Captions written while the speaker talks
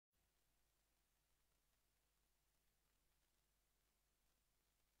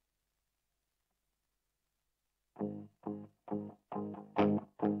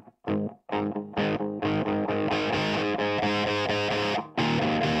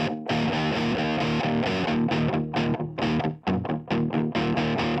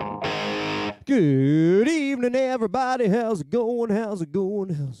Good evening, everybody. How's it going? How's it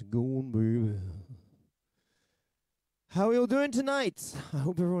going? How's it going, baby? How are you all doing tonight? I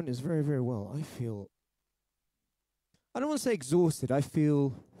hope everyone is very, very well. I don't want to say exhausted. I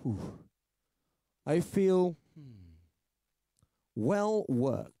feel well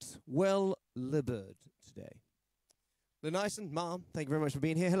worked, well libered today. The nice and Mom, thank you very much for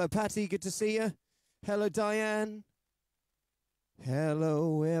being here. Hello, Patty. Good to see you. Hello, Diane.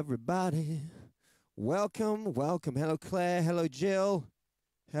 Hello, everybody. Welcome, welcome. Hello, Claire. Hello, Jill.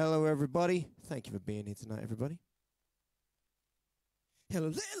 Hello, everybody. Thank you for being here tonight, everybody. Hello,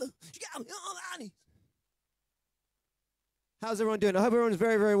 Lila. How's everyone doing? I hope everyone's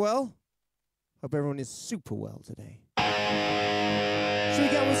very, very well. Hope everyone is super well today. Should we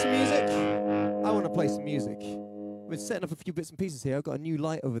get on with some music? I want to play some music. We're setting up a few bits and pieces here. I've got a new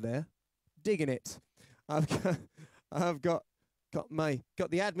light over there. Digging it. I've got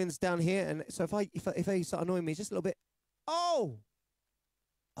the admins down here, and so if they start annoying me just a little bit, oh,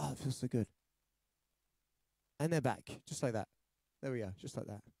 it feels so good. And they're back, just like that. There we go, just like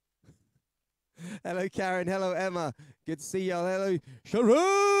that. Hello, Karen. Hello, Emma. Good to see y'all. Hello,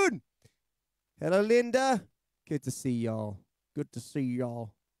 Sharon. Hello, Linda. Good to see y'all. Good to see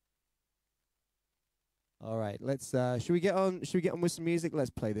y'all. All right, let's. Should we get on with some music? Let's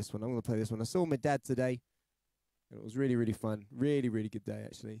play this one. I'm gonna play this one. I saw my dad today. It was really, really fun. Really, really good day,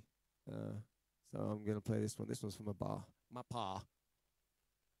 actually. So I'm going to play this one. This one's from my pa.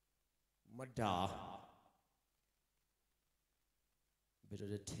 My da. Bit of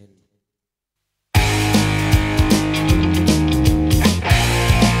the tin.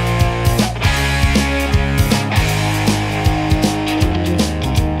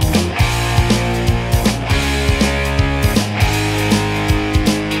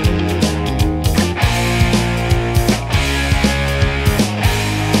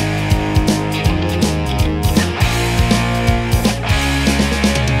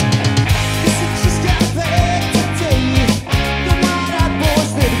 Just got back today. The white-eyed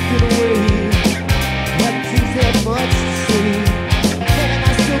boys that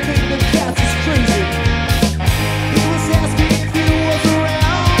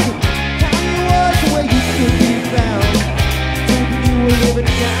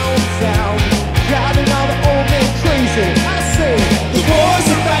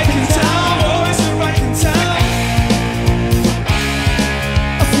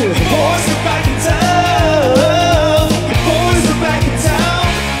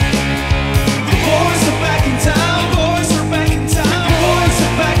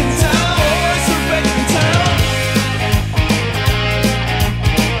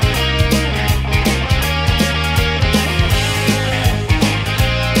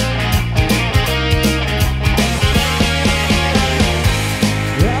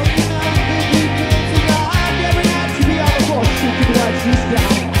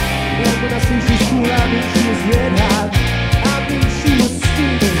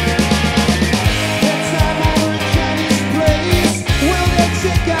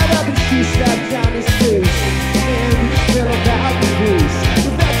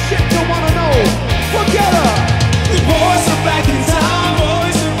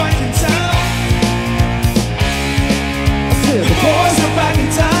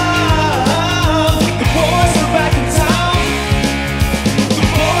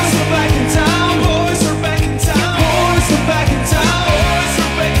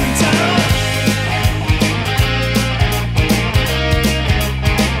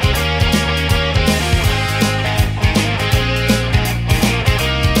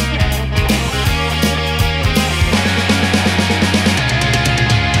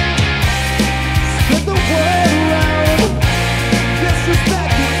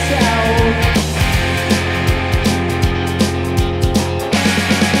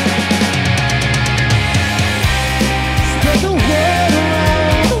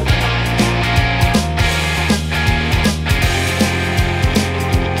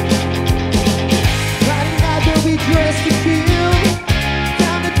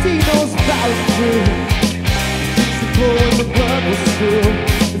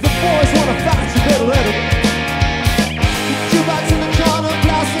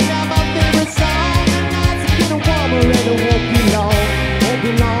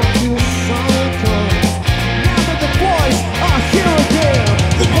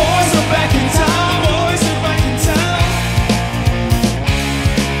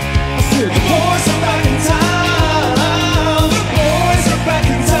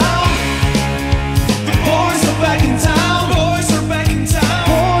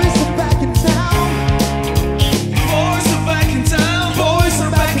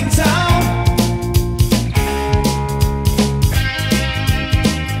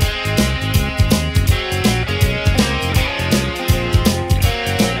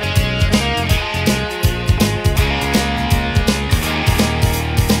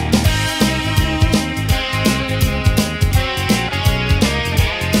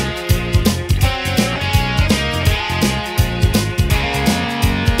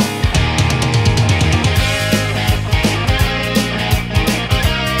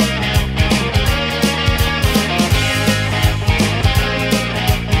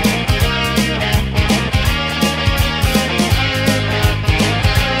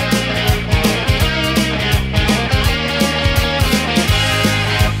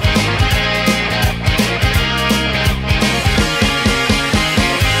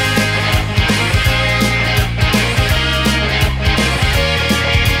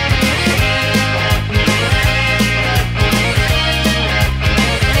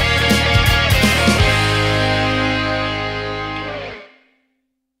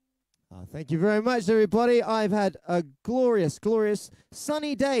Thank you very much, everybody. I've had a glorious, glorious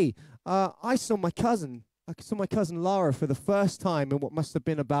sunny day. I saw my cousin Lara for the first time in what must have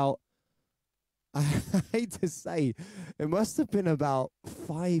been about, I hate to say, it must have been about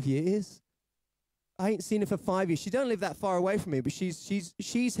 5 years. I ain't seen her for 5 years. She don't live that far away from me, but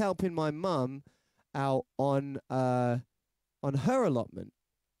she's helping my mum out on her allotment.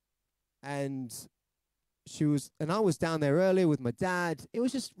 And I was down there earlier with my dad. It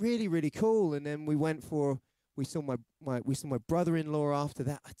was just really, really cool. And then we saw my brother-in-law after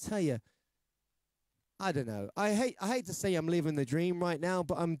that. I tell you, I don't know. I hate to say I'm living the dream right now,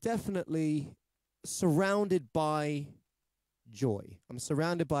 but I'm definitely surrounded by joy. I'm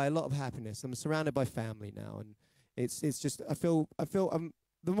surrounded by a lot of happiness. I'm surrounded by family now, and it's just I feel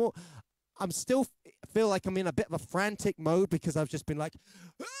I'm still feel like I'm in a bit of a frantic mode because I've just been like,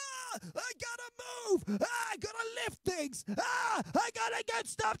 I gotta move, I gotta lift things, I gotta get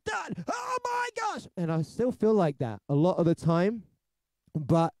stuff done. Oh my gosh! And I still feel like that a lot of the time,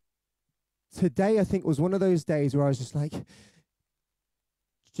 but today I think was one of those days where I was just like,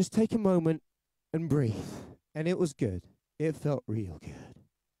 just take a moment and breathe, and it was good. It felt real good.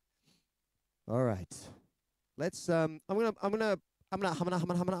 All right, let's. I'm gonna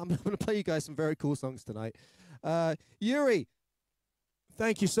play you guys some very cool songs tonight. Yuri,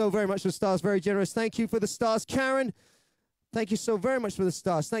 thank you so very much for the stars. Very generous. Thank you for the stars, Karen. Thank you so very much for the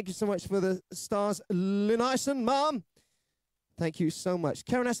stars. Thank you so much for the stars, Linison, Mom. Thank you so much.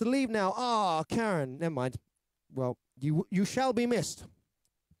 Karen has to leave now. Ah, Karen, never mind. Well, you shall be missed.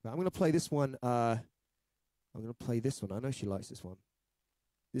 But I'm gonna play this one. I'm going to play this one. I know she likes this one.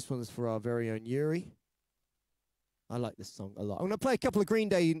 This one is for our very own Yuri. I like this song a lot. I'm going to play a couple of Green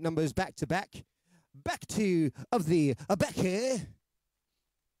Day numbers back to back. Back to of the Becky.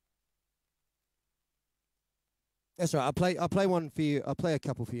 That's right. I'll play one for you. I'll play a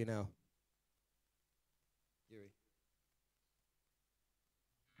couple for you now. Yuri.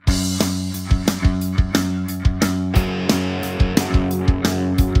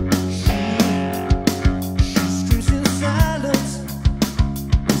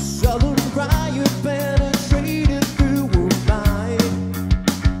 Southern riot penetrated through her mind,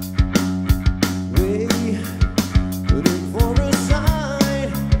 waiting for a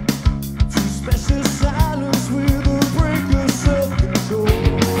sign to special silence with a break of self-control.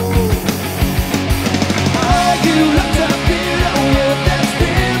 Are you locked up in a world that's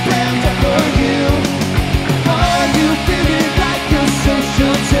been planned for you? Are you feeling like a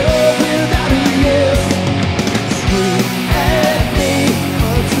social terror without a yes? Scream at me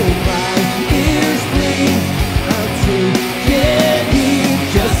until my ears bleed, until get here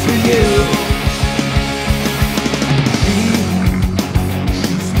just for you.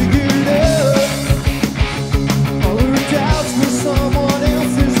 She's figured out all her doubts with someone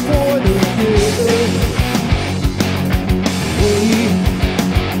else's point of view. We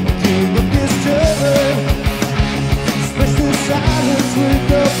came up this turn, special silence with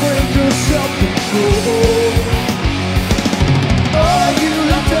the break of self-control. Are you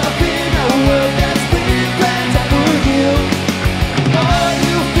locked up in a world that's been planned for you? Are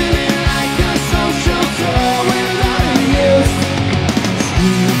you feeling like a social tour without a use?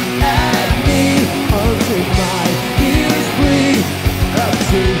 Scream at me until my ears bleed,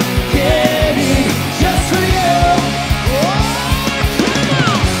 until getting just for you.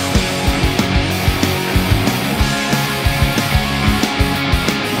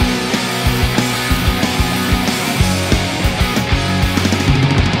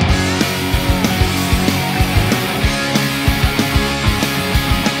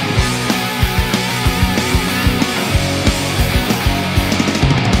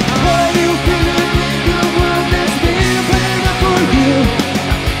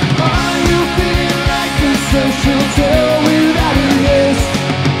 Social tale without a yes.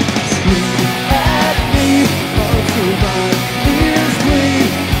 Scream at me until my ears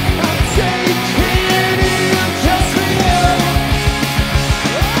bleed. I'm taking it just for you.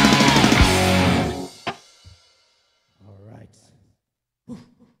 All right.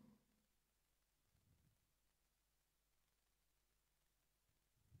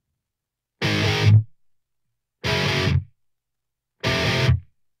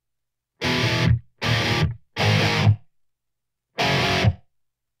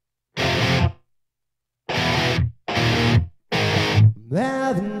 I'm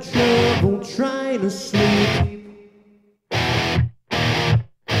having trouble trying to sleep.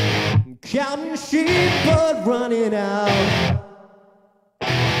 I'm counting sheep but running out.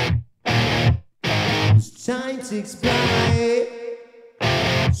 As time ticks by,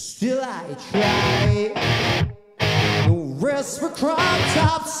 still I try. No rest for crop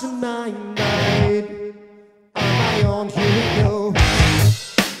tops in my night. On my own, here we go.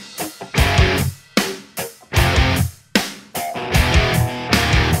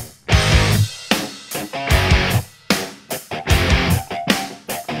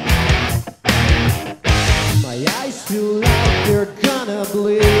 My eyes feel like they're gonna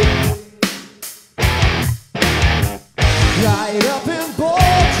bleed. Right up and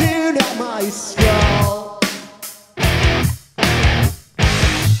bulging at my skull.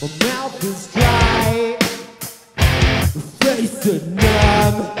 My mouth is dry, face is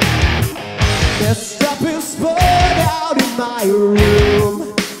numb. Messed up and spun out in my room.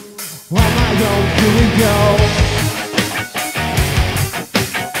 On my own, here we go.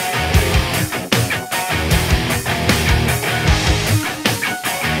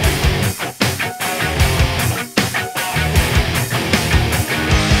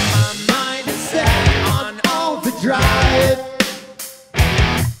 Drive.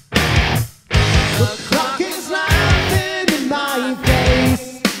 The clock is laughing in my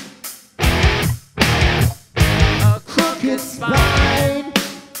face. A crooked spine.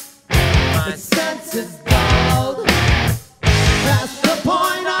 My senses dulled. Past the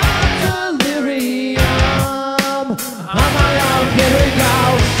point of delirium. On my own, here we go.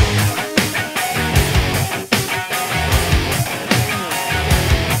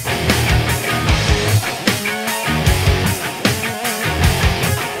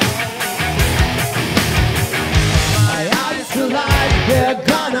 They're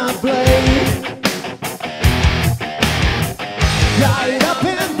gonna blaze. Right up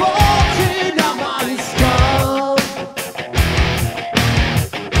and bulging out my skull.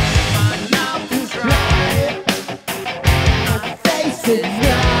 My mouth is dry. My face is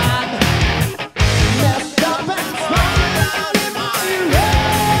numb. Messed up and spun out in my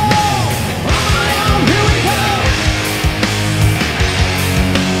room. On my own, here we go.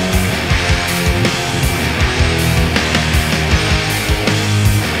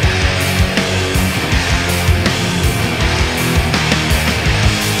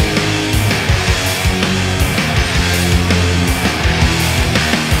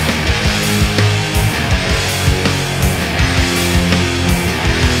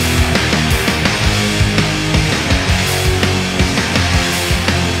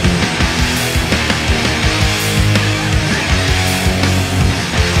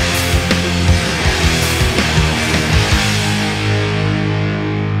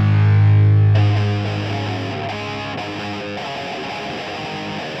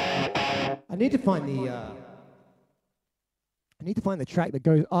 I need to find the track that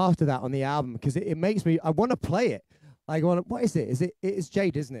goes after that on the album, because it makes me, I want to play it. Like, what is it? It is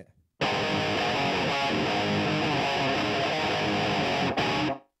Jade, isn't it?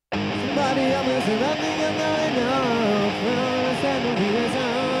 Somebody else is nothing I know.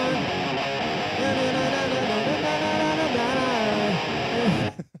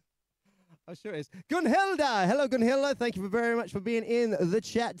 Oh, sure it is. Gunhilda! Hello, Gunhilda. Thank you very much for being in the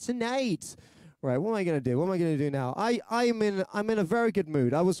chat tonight. Right, what am I gonna do? What am I gonna do now? I'm in a very good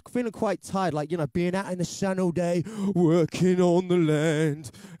mood. I was feeling quite tired, like, you know, being out in the sun all day, working on the land,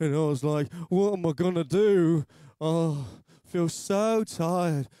 and I was like, what am I gonna do? Oh, feel so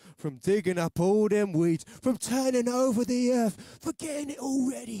tired from digging up all them weeds, from turning over the earth, for getting it all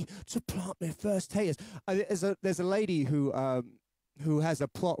ready to plant my first taters. There's a lady who has a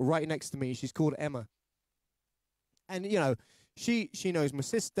plot right next to me. She's called Emma, and you know. She knows my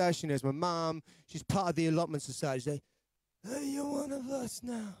sister, she knows my mom, she's part of the allotment society. She's like, hey, you're one of us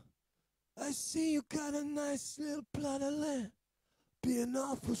now. I see you got a nice little plot of land. Be an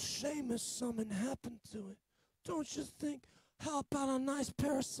awful shame if something happened to it. Don't you think? How about a nice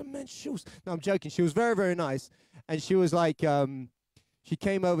pair of cement shoes? No, I'm joking. She was very, very nice. And she was like, she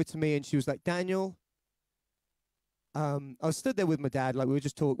came over to me and she was like, Daniel, I was stood there with my dad, like we were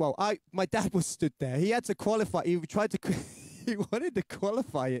just talking. Well, my dad was stood there. He had to qualify. He tried to... He wanted to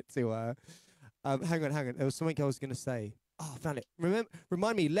qualify it to her. Hang on. There was something I was going to say. Oh, I found it.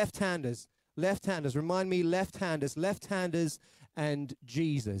 Remind me, left-handers. Remind me, left-handers and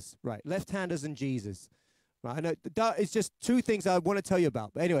Jesus. Right, left-handers and Jesus. Right, I know it's just two things I want to tell you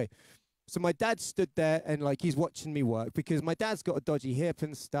about. But anyway, so my dad stood there and like he's watching me work because my dad's got a dodgy hip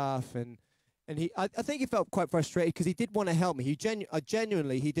and stuff, and I think he felt quite frustrated because he did want to help me. He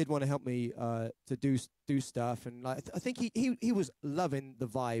genuinely did want to help me to do stuff, and like I think he was loving the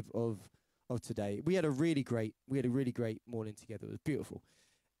vibe of today. We had a really great morning together. It was beautiful.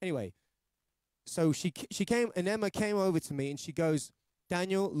 Anyway, so she came, and Emma came over to me and she goes,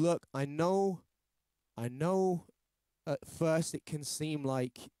 Daniel, look, I know at first it can seem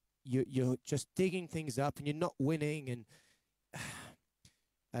like you're just digging things up and you're not winning, and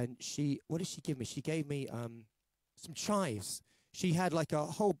and what did she give me? She gave me some chives. She had like a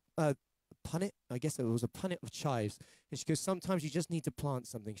whole punnet. I guess it was a punnet of chives. And she goes, sometimes you just need to plant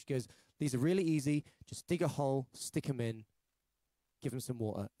something. She goes, these are really easy. Just dig a hole, stick them in, give them some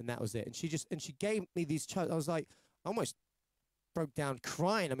water, and that was it. And she gave me these chives. I was like, I almost broke down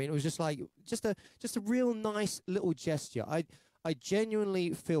crying. I mean, it was just like just a real nice little gesture. I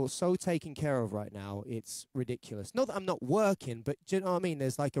genuinely feel so taken care of right now. It's ridiculous. Not that I'm not working, but do you know what I mean?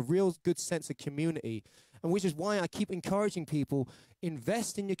 There's like a real good sense of community, and which is why I keep encouraging people,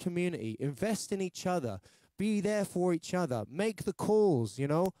 invest in your community, invest in each other, be there for each other, make the calls, you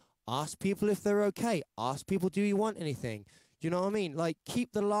know, ask people if they're okay, ask people, do you want anything? You know what I mean? Like,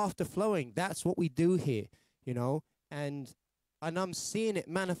 keep the laughter flowing. That's what we do here, you know, and I'm seeing it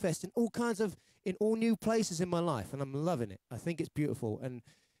manifest in all new places in my life, and I'm loving it. I think it's beautiful, and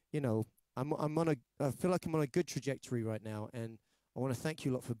you know, I feel like I'm on a good trajectory right now, and I want to thank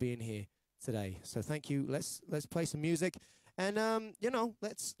you a lot for being here today. So thank you. Let's play some music, and you know,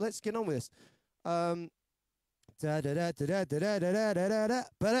 let's get on with this.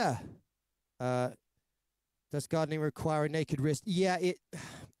 Does gardening require a naked wrist? Yeah,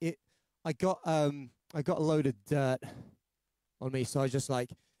 I got a load of dirt on me, so I was just like,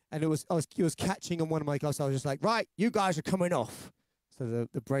 and it was catching on one of my gloves. So I was just like, right, you guys are coming off. So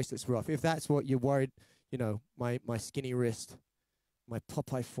the bracelets were off. If that's what you're worried, you know, my skinny wrist, my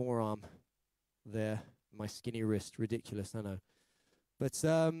Popeye forearm there, my skinny wrist, ridiculous, I know. But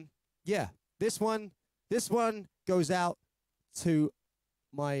yeah, this one goes out to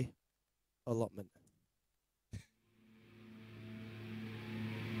my allotment.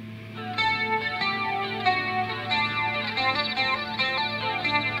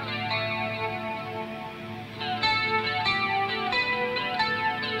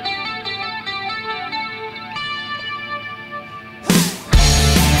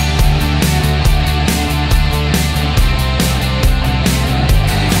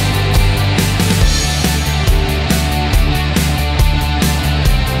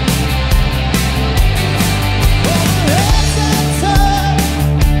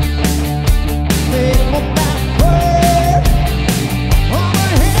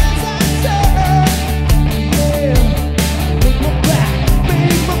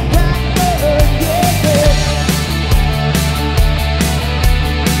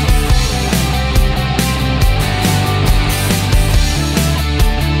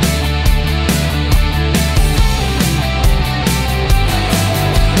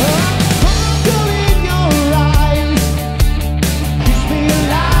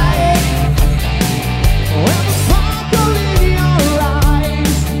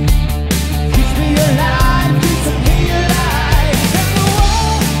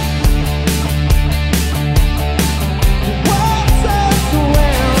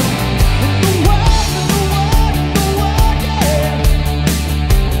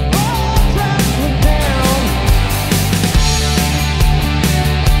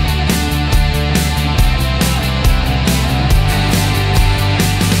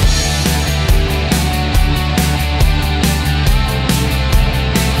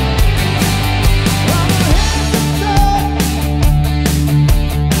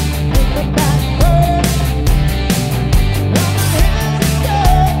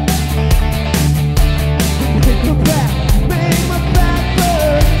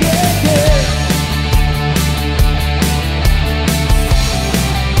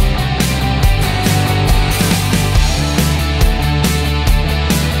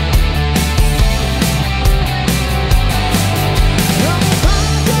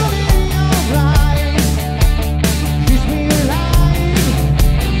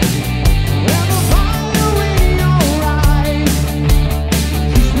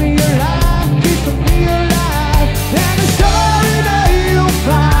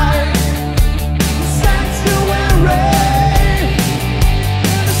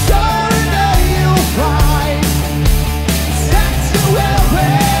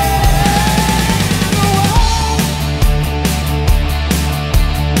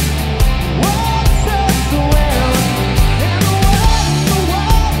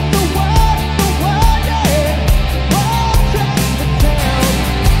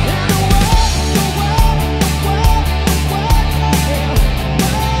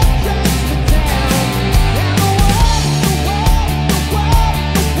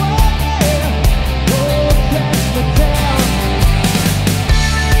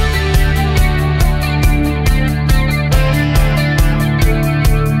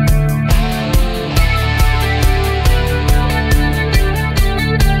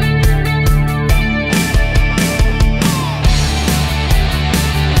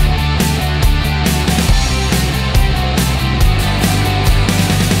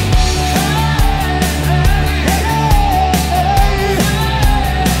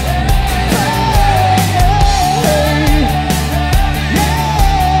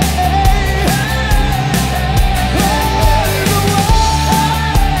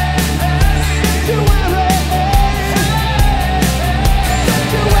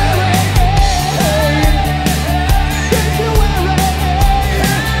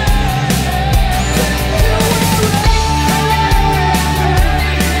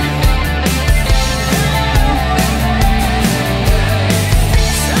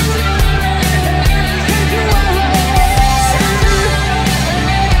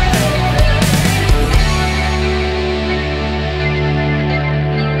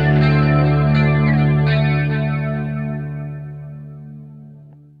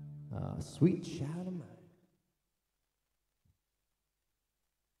 Sweet child of mine.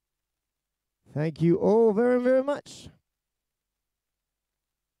 Thank you all very, very much.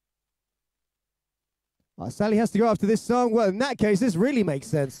 Oh, Sally has to go after this song. Well, in that case, this really makes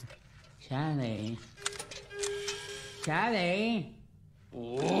sense. Sally. Sally.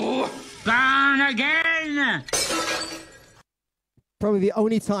 Oh, gone again. Probably the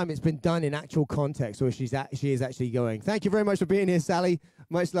only time it's been done in actual context where she is actually going. Thank you very much for being here, Sally.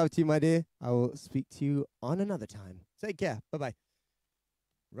 Much love to you, my dear. I will speak to you on another time. Take care. Bye-bye.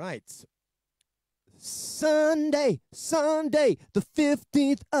 Right. Sunday, the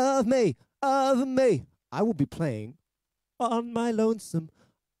 15th of May, I will be playing on my lonesome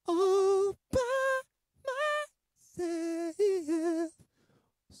all by myself.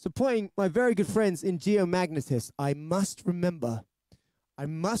 Supporting my very good friends in Geomagnetis, I must remember.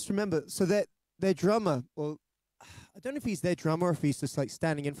 So that their drummer, well, I don't know if he's their drummer or if he's just like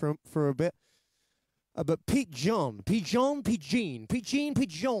standing in for a bit. But Pete Jean,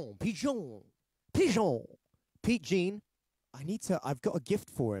 I've got a gift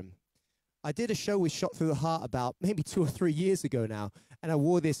for him. I did a show with Shot Through the Heart about maybe 2 or 3 years ago now, and I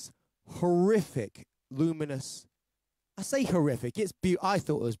wore this horrific, luminous, I say horrific, I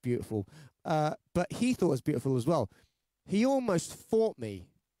thought it was beautiful, but he thought it was beautiful as well. He almost fought me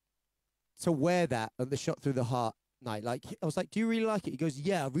to wear that at the Shot Through the Heart night. Like, I was like, do you really like it? He goes,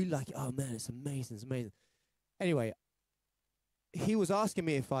 yeah, I really like it. Oh, man, it's amazing, it's amazing. Anyway, he was asking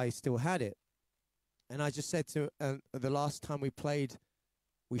me if I still had it. And I just said to the last time we played,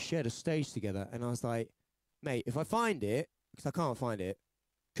 we shared a stage together. And I was like, mate, if I find it, because I can't find it,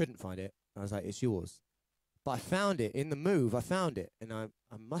 couldn't find it, I was like, it's yours. But I found it in the move. I found it. And I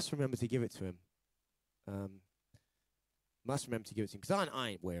must remember to give it to him. Must remember to give it to him. Because I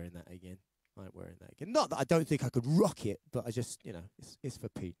ain't wearing that again. I ain't wearing that again. Not that I don't think I could rock it, but I just, you know, it's for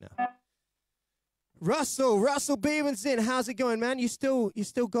Pete now. Russell Beeman's in. How's it going, man? You still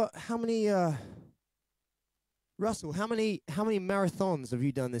got how many Russell, how many marathons have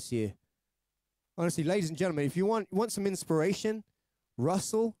you done this year? Honestly, ladies and gentlemen, if you want some inspiration,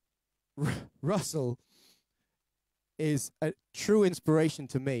 Russell is a true inspiration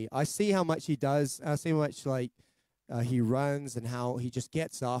to me. I see how much he does. I see how much he runs and how he just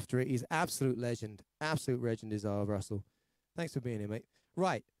gets after it. He's absolute legend. Absolute legend is our Russell. Thanks for being here, mate.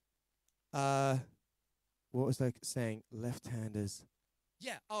 Right. What was I saying? Left-handers.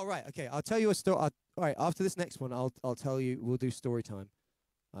 Yeah. All right. Okay. I'll tell you a story. All right. After this next one, I'll tell you. We'll do story time.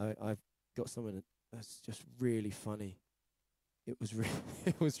 I've got something that's just really funny. It was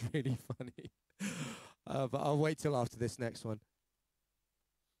really funny. But I'll wait till after this next one.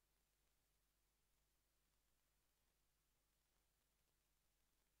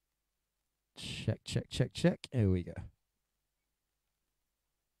 Check. Here we go.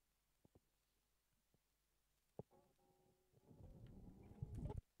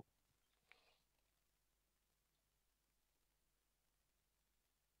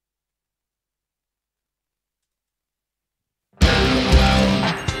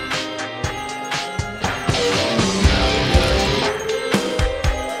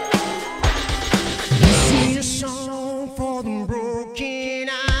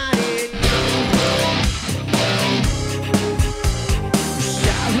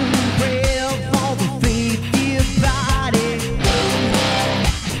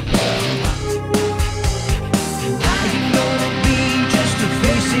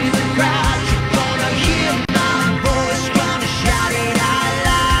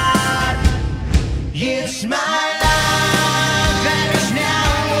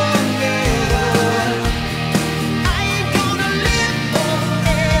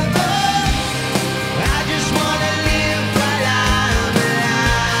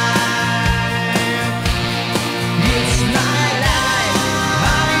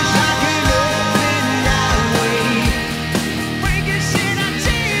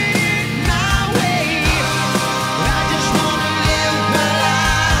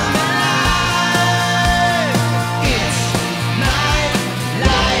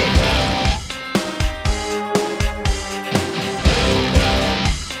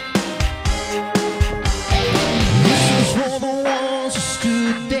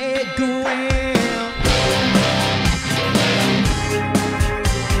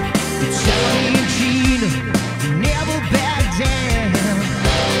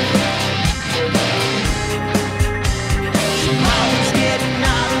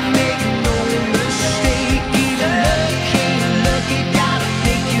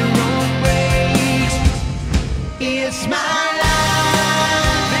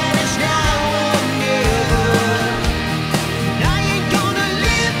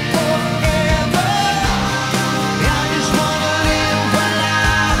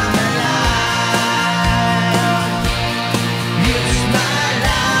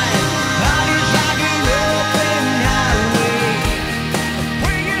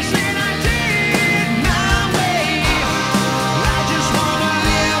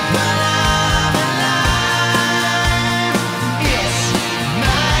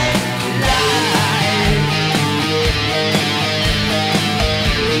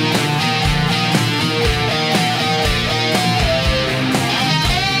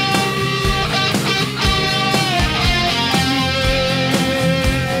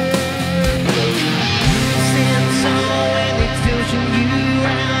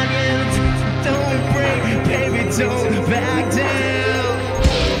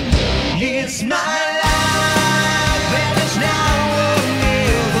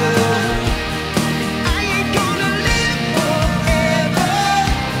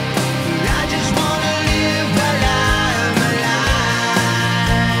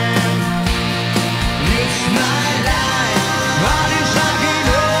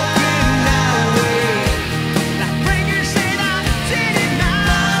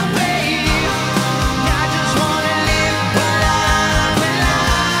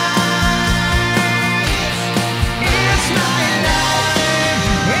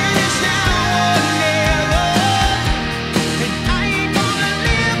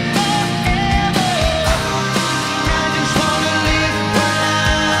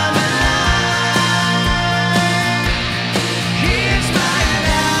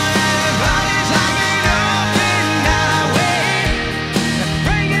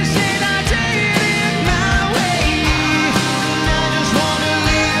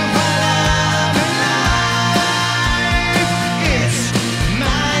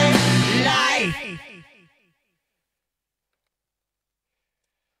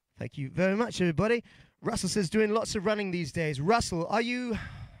 Thank you very much, everybody. Russell says, doing lots of running these days. Russell, are you,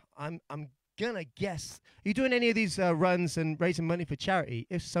 I'm gonna guess, are you doing any of these runs and raising money for charity?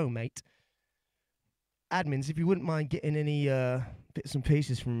 If so, mate, admins, if you wouldn't mind getting any bits and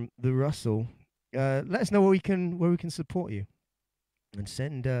pieces from the Russell, let us know where we can support you and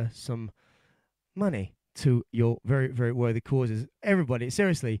send some money to your very, very worthy causes. Everybody,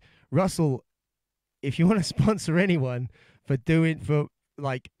 seriously, Russell, if you want to sponsor anyone for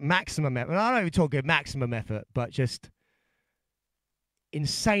like maximum effort, I don't even talk about maximum effort, but just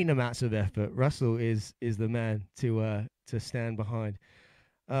insane amounts of effort, Russell is the man to stand behind.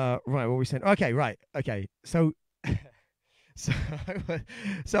 Right, what were we saying? Okay, right, okay. So so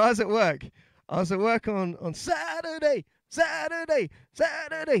I was at work. I was at work on Saturday. So I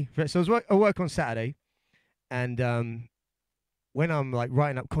was at work on Saturday, and when I'm like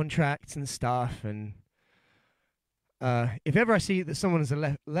writing up contracts and stuff, and if ever I see that someone is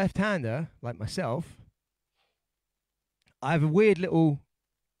a left-hander like myself, I have a weird little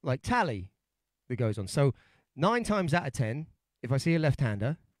like tally that goes on. So 9 times out of 10, if I see a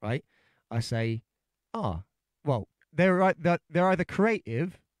left-hander, right, I say, well, they're either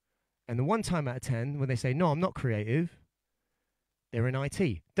creative, and the 1 time out of 10 when they say, no, I'm not creative, they're in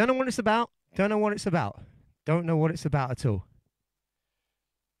IT. Don't know what it's about. Don't know what it's about. Don't know what it's about at all.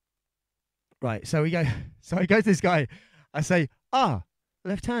 Right, so I go to this guy. I say,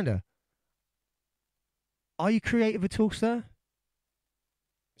 left-hander. Are you creative at all, sir?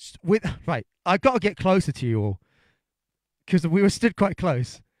 Right, I've got to get closer to you all, because we were stood quite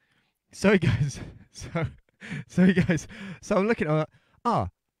close. So he goes, so he goes, so I'm looking at him,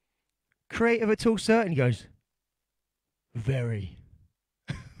 creative at all, sir? And he goes, very.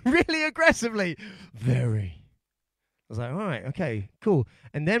 Really aggressively, very. I was like, all right, okay, cool.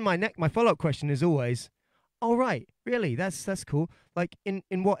 And then my follow-up question is always, all right, really, that's cool. Like,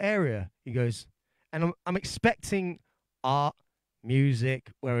 in what area? He goes, and I'm expecting art,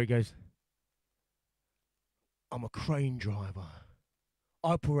 music, where he goes, I'm a crane driver.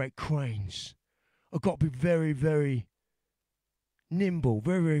 I operate cranes. I've got to be very, very nimble,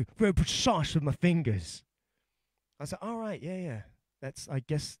 very, very, very precise with my fingers. I was like, all right, yeah. That's, I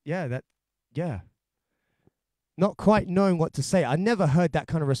guess, yeah. Not quite knowing what to say. I never heard that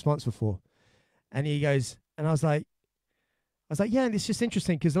kind of response before. And he goes, and I was like, yeah, and it's just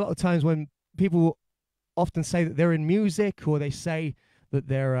interesting because a lot of times when people often say that they're in music, or they say that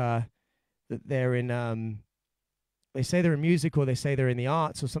they're in they say they're in music, or they say they're in the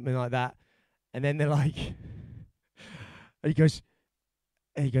arts or something like that, and then they're like, and he goes,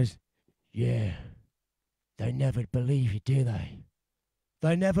 yeah, they never believe you, do they?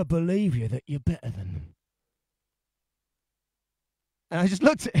 They never believe you that you're better than them. And I just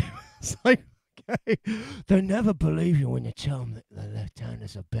looked at him. It's like, okay, they never believe you when you tell them that the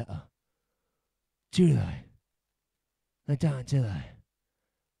left-handers are better. Do they? They don't, do they?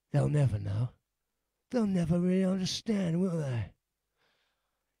 They'll never know. They'll never really understand, will they?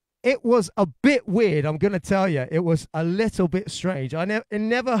 It was a bit weird, I'm going to tell you. It was a little bit strange. I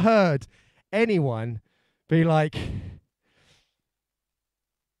never heard anyone be like,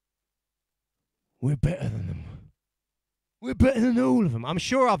 we're better than them. We're better than all of them. I'm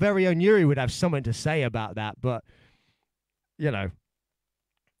sure our very own Yuri would have something to say about that, but, you know.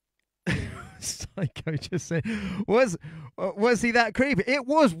 Psycho just said, was he that creepy? It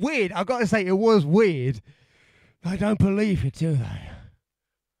was weird. I've got to say, it was weird. They don't believe you, do they?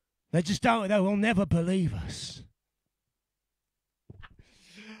 They just don't. They will never believe us.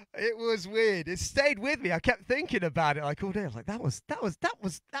 It was weird. It stayed with me. I kept thinking about it like all day. I was like, that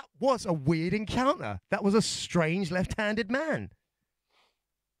was a weird encounter. That was a strange left-handed man.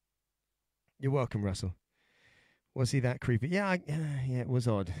 You're welcome, Russell. Was he that creepy? Yeah, it was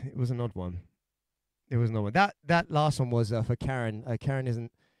odd. It was an odd one. It was an odd one. That last one was for Karen. Karen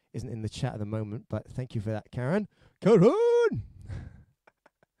isn't in the chat at the moment, but thank you for that, Karen. Karen!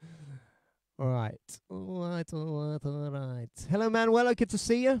 All right. Hello, Manuela. Good to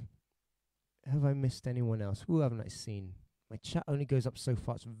see you. Have I missed anyone else? Who haven't I seen? My chat only goes up so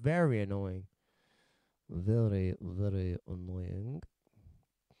far. It's very annoying. Very, very annoying.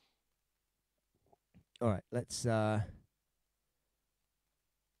 All right. Let's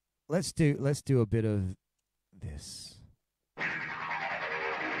do a bit of this.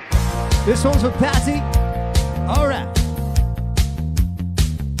 This one's for Patty. All right.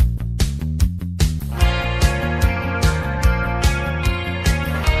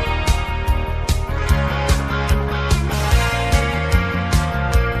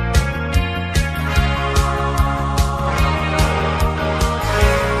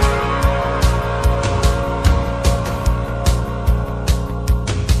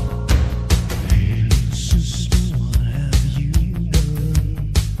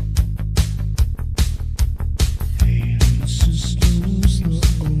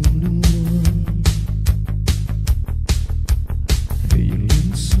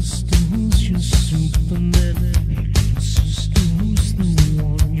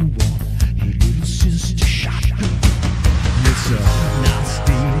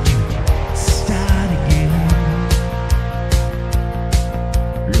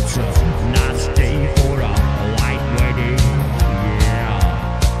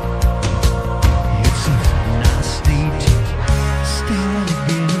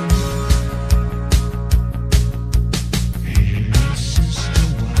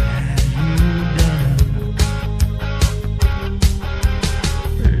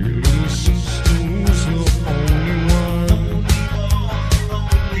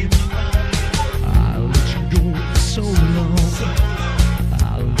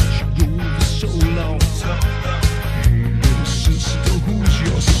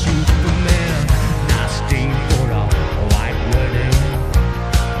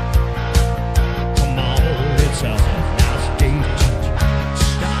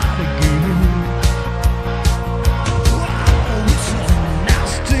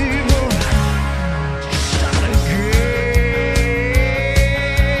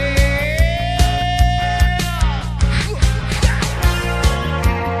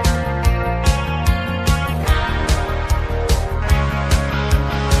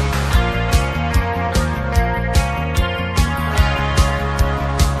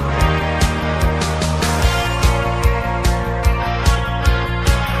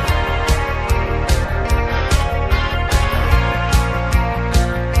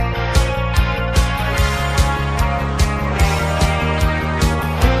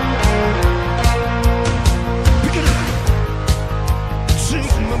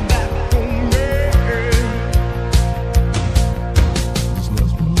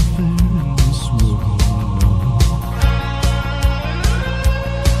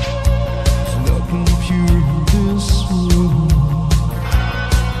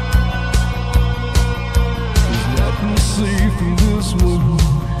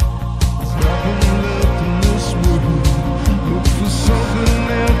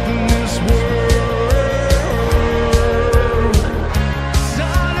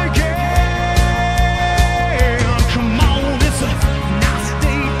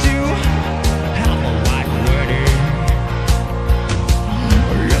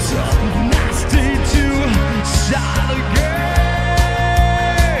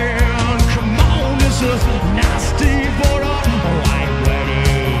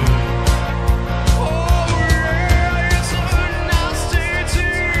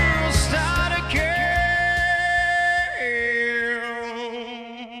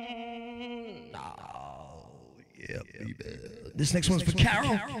 This next one's for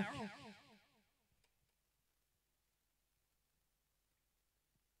Carol.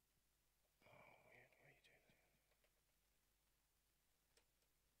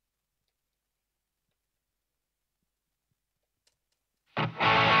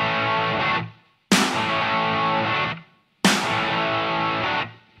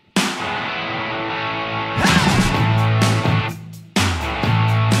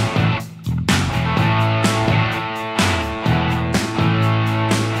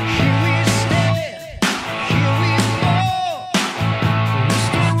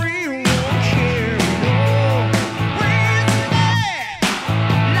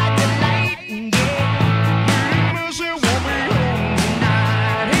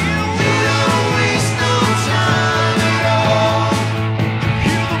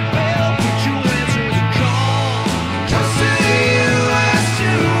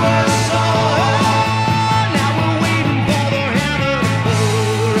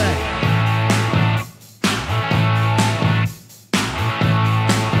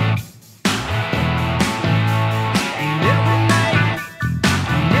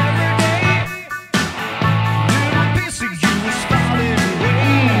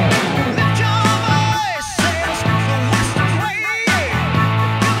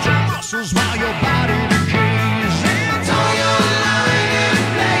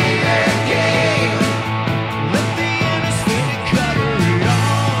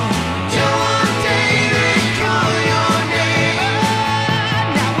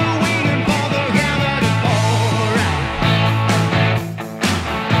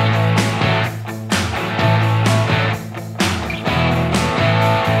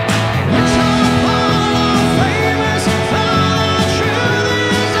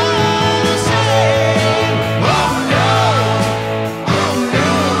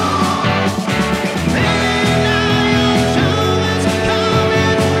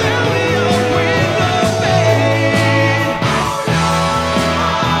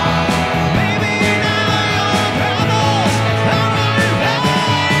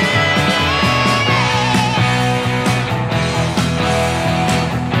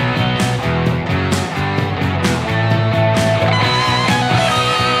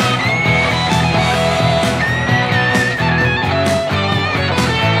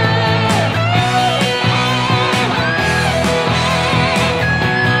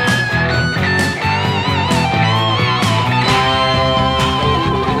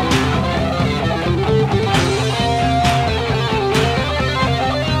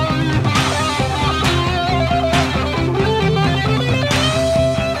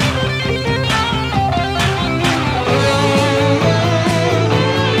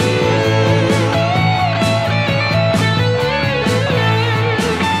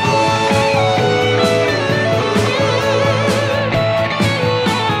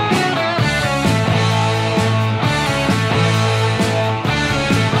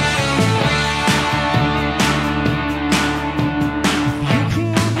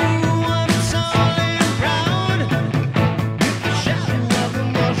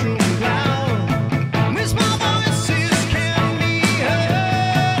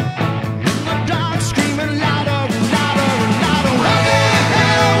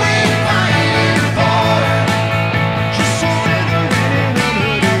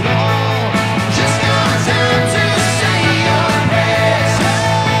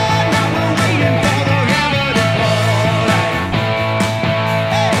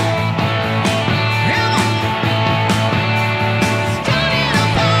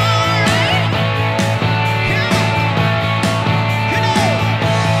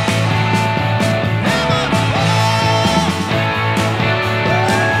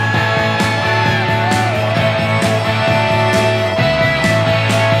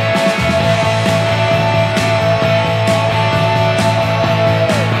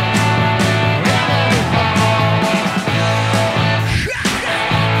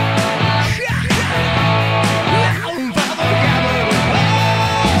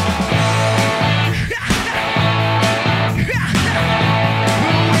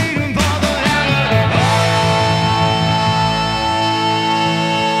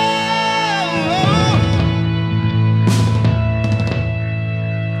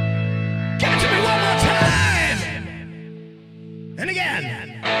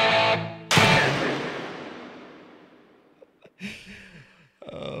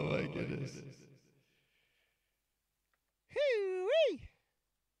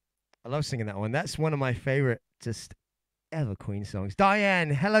 I love singing that one. That's one of my favorite just ever Queen songs. Diane,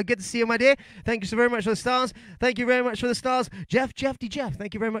 hello, good to see you, my dear. Thank you so very much for the stars. Thank you very much for the stars. Jeff,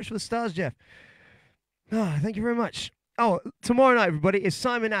 thank you very much for the stars, Jeff. Oh, thank you very much. Oh, tomorrow night, everybody, is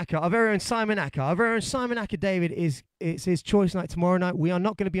Simon Acker, our very own Simon Acker. Our very own Simon Acker David it's his choice night tomorrow night. We are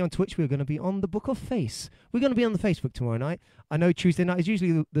not going to be on Twitch. We're going to be on the Book of Face. We're going to be on the Facebook tomorrow night. I know Tuesday night is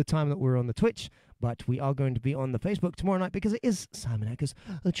usually the time that we're on the Twitch, but we are going to be on the Facebook tomorrow night because it is Simon Acker's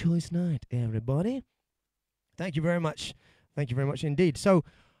choice night, everybody. Thank you very much. Thank you very much indeed. So,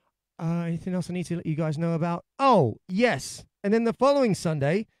 anything else I need to let you guys know about? Oh, yes. And then the following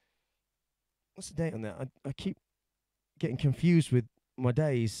Sunday, what's the date on that? I keep getting confused with my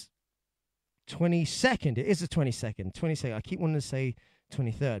days. 22nd. It is the 22nd. 22nd. I keep wanting to say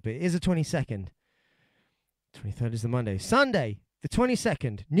 23rd, but it is the 22nd. 23rd is the Monday. Sunday, the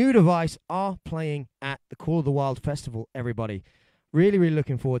 22nd. New Device are playing at the Call of the Wild Festival, everybody. Really, really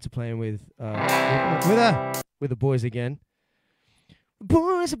looking forward to playing with the boys again.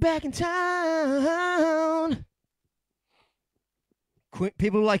 Boys are back in town.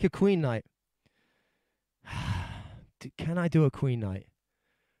 People like a Queen night. Can I do a Queen night?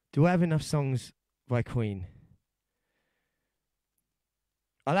 Do I have enough songs by Queen?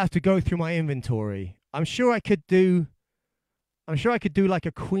 I'll have to go through my inventory. I'm sure I could do like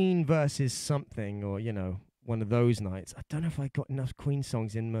a Queen versus something, or you know, one of those nights. I don't know if I got enough Queen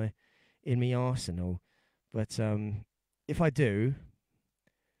songs in my arsenal, but if I do,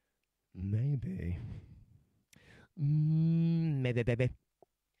 maybe, baby.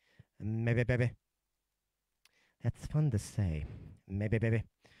 That's fun to say. Maybe, baby.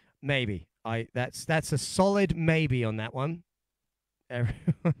 Maybe. That's a solid maybe on that one.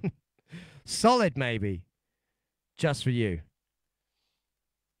 Everyone. Solid maybe. Just for you.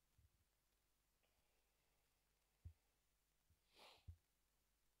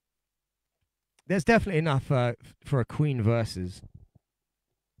 There's definitely enough for a Queen versus.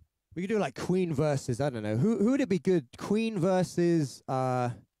 We could do like Queen versus, I don't know. Who would it be good? Queen versus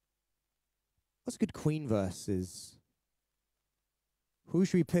what's a good Queen versus? Who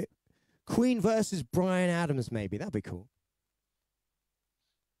should we pick? Queen versus Bryan Adams, maybe. That'd be cool.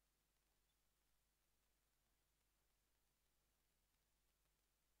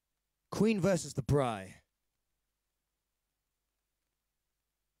 Queen versus the Bri.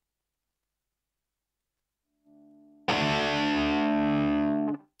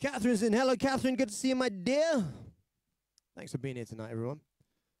 Catherine's in. Hello, Catherine. Good to see you, my dear. Thanks for being here tonight, everyone.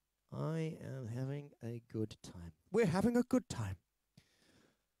 I am having a good time. We're having a good time.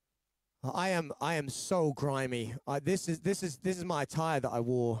 I am so grimy. This is my attire that I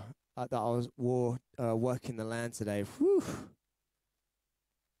wore working the land today. Whew.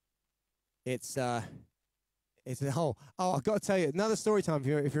 It's a whole. Oh, I've got to tell you another story time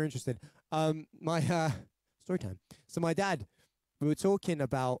if you're interested. My story time. So my dad, we were talking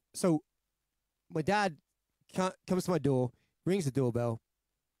about. So my dad comes to my door, rings the doorbell.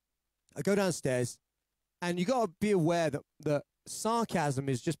 I go downstairs, and you got to be aware that sarcasm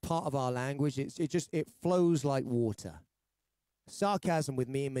is just part of our language. It flows like water. Sarcasm with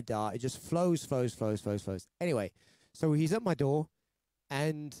me and my dad, it just flows. Anyway, so he's at my door,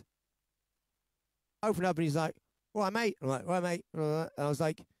 and I open up, and he's like, "All right, mate." I'm like, "All right, mate." And I was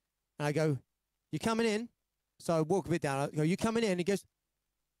like, and I go, "You coming in?" So I walk a bit down. I go, "You coming in?" He goes,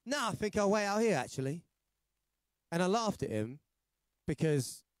 "No, I think I'll wait out here, actually." And I laughed at him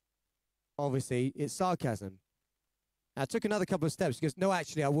because obviously it's sarcasm. I took another couple of steps. He goes, "No,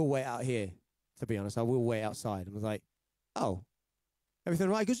 actually, I will wait out here. To be honest, I will wait outside." I was like, "Oh, everything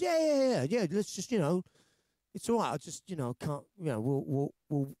right?" He goes, "Yeah. Let's just, it's all right. I just, can't,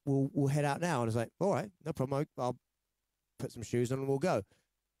 we'll head out now." And I was like, "All right, no problem. I'll put some shoes on and we'll go." And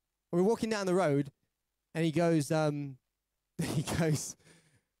we're walking down the road, and he goes,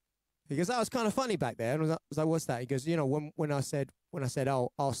 he goes, "That was kind of funny back there." And I was like, "What's that?" He goes, when I said,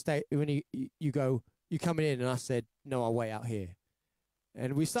 "Oh, I'll stay," when you go, "You coming in?" And I said, "No, I'll wait out here."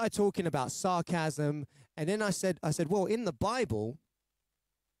 And we started talking about sarcasm. And then I said, "Well, in the Bible,"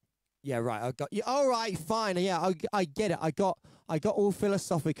 yeah, right. I got you. All right, fine. Yeah, I get it. I got all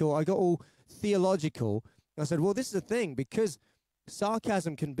philosophical. I got all theological. I said, "Well, this is the thing, because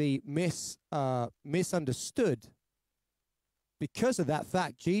sarcasm can be misunderstood. Because of that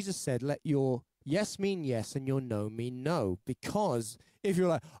fact, Jesus said, let your yes mean yes and your no mean no. Because if you're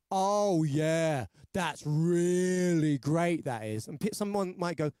like, oh, yeah, that's really great, that is." And someone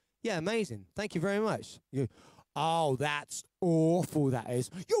might go, "Yeah, amazing. Thank you very much." You go, "Oh, that's awful, that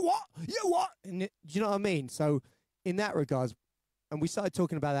is." "You what? You what?" And do you know what I mean? So in that regards, and we started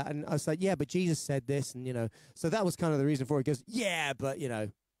talking about that, and I was like, "Yeah, but Jesus said this," and, so that was kind of the reason for it. He goes, "Yeah, but,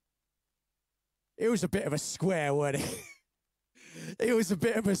 it was a bit of a square, wasn't it?" It was a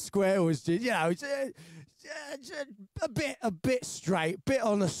bit of a square, was just, a bit straight, bit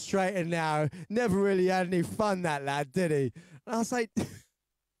on the straight and narrow. Never really had any fun, that lad, did he? And I was like,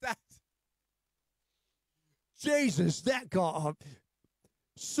 Jesus, that guy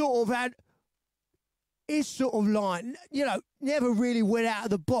sort of had his sort of line, you know, never really went out of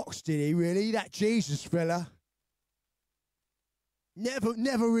the box, did he, really, that Jesus fella?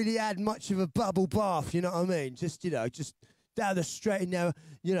 Never really had much of a bubble bath, you know what I mean? Just, you know, just down the straight and narrow,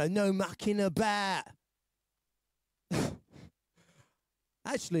 you know, no mucking about.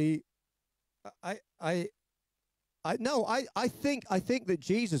 Actually, I think that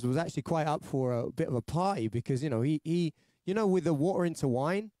Jesus was actually quite up for a bit of a party because, you know, he you know, with the water into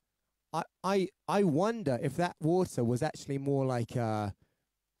wine, I wonder if that water was actually more like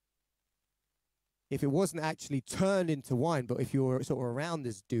if it wasn't actually turned into wine, but if you were sort of around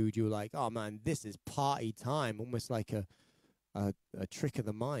this dude, you were like, oh man, this is party time, almost like a trick of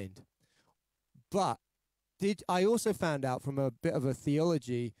the mind. But I also found out from a bit of a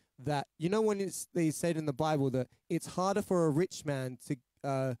theology that, you know, when they said in the Bible that it's harder for a rich man to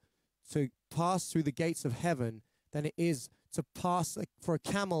pass through the gates of heaven than it is to pass, like, for a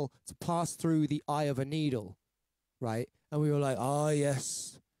camel to pass through the eye of a needle, right? And we were like, oh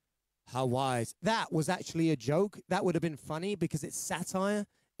yes, how wise. That was actually a joke. That would have been funny because it's satire.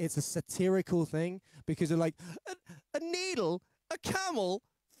 It's a satirical thing because they're like, a needle, a camel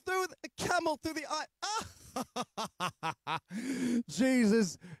through the eye.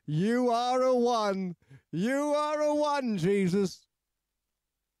 Jesus, you are a one. You are a one, Jesus.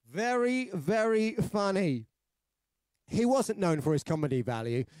 Very, very funny. He wasn't known for his comedy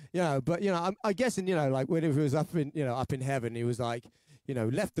value, you know, but, you know, I guessing, you know, like when he was up in heaven, he was like, you know,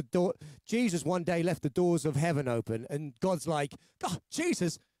 left the door. Jesus one day left the doors of heaven open, and God's like, oh,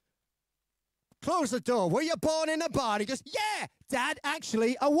 Jesus, close the door. Were you born in a barn? He goes, yeah, Dad,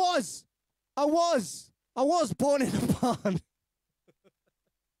 actually, I was born in a barn.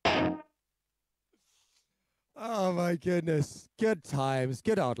 Oh, my goodness. Good times.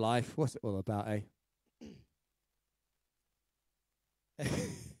 Good old life. What's it all about, eh?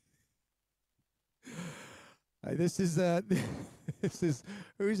 This is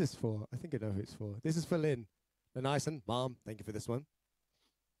who is this for? I think I know who it's for. This is for Lynn. The nice one. Mom, thank you for this one.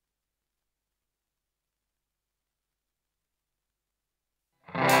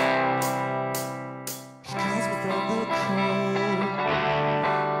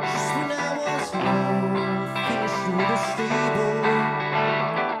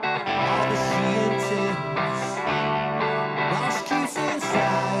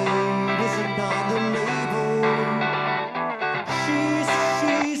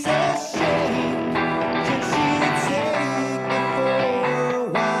 She's ashamed. Can she take me for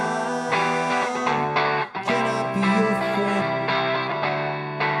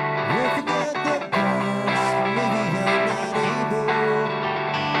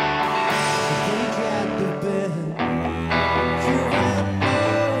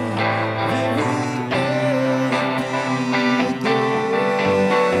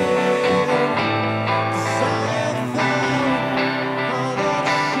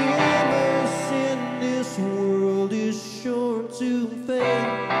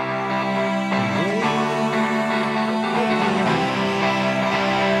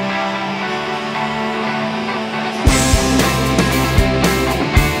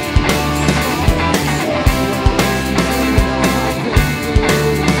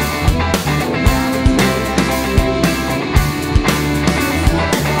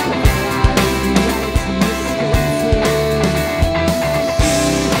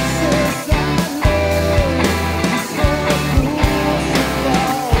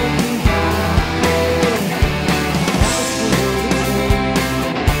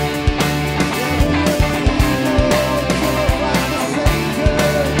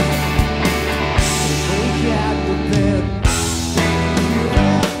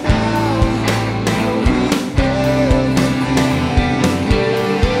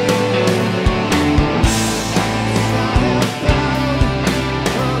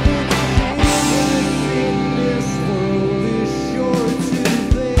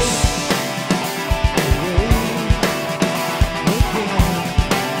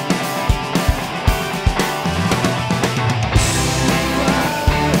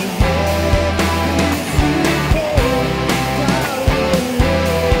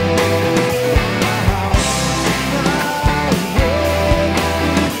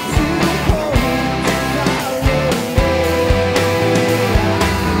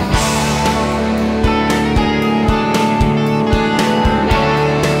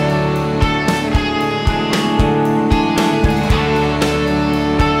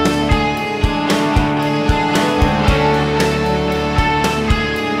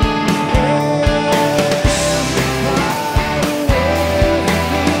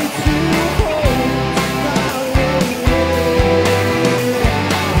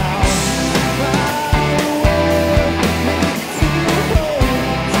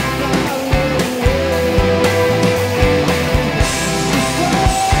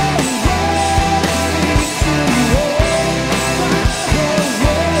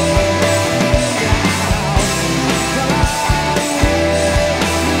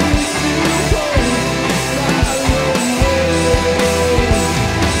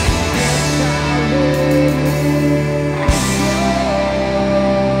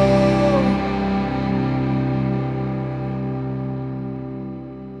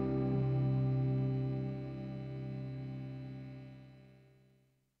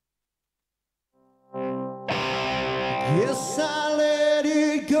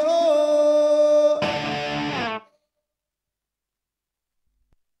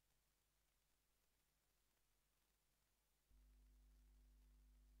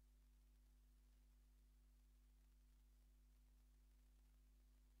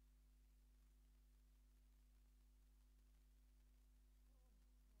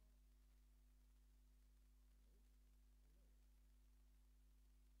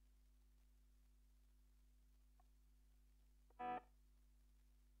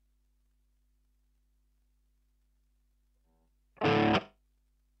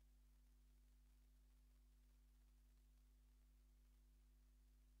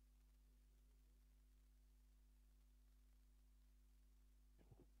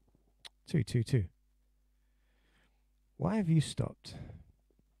 2, 2, 2. Why have you stopped?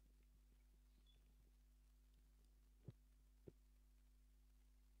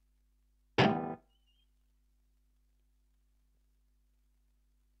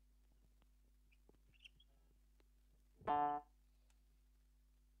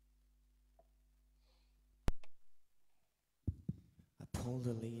 Pull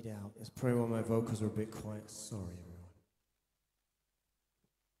the lead out. It's probably why my vocals were a bit quiet. Sorry, everyone.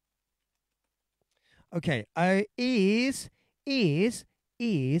 Okay. Is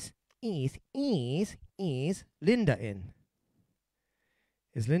Linda in?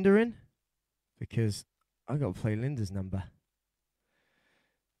 Is Linda in? Because I got to play Linda's number.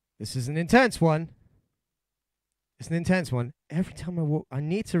 This is an intense one. It's an intense one. Every time I walk, I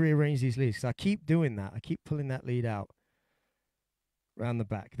need to rearrange these leads because I keep doing that. I keep pulling that lead out. Round the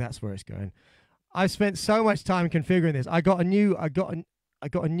back, that's where it's going. I've spent so much time configuring this. I got a new hang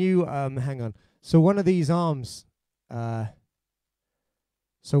on. So one of these arms, so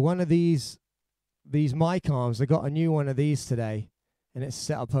one of these mic arms, I got a new one of these today, and it's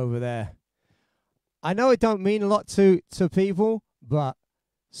set up over there. I know it don't mean a lot to people, but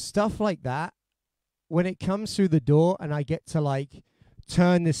stuff like that, when it comes through the door and I get to like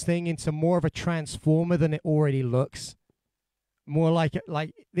turn this thing into more of a transformer than it already looks. More like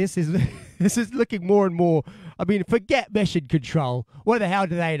this is this is looking more and more. I mean, forget mission control. What the hell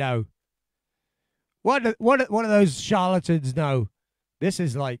do they know? What of those charlatans know? This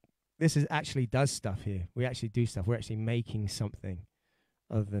is actually does stuff here. We actually do stuff. We're actually making something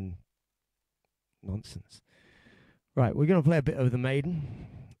other than nonsense. Right, we're gonna play a bit of the Maiden,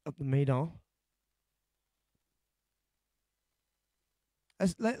 up the Maiden.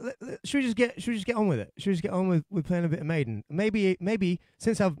 Should we just get on with it? Should we just get on with playing a bit of Maiden? Maybe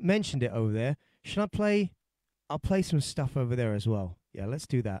since I've mentioned it over there, should I play? I'll play some stuff over there as well. Yeah, let's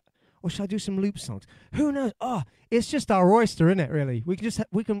do that. Or should I do some loop songs? Who knows? Oh, it's just our oyster, isn't it? Really, we can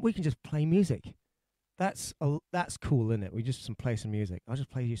just play music. That's cool, isn't it? We just play some music. I'll just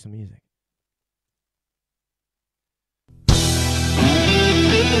play you some music.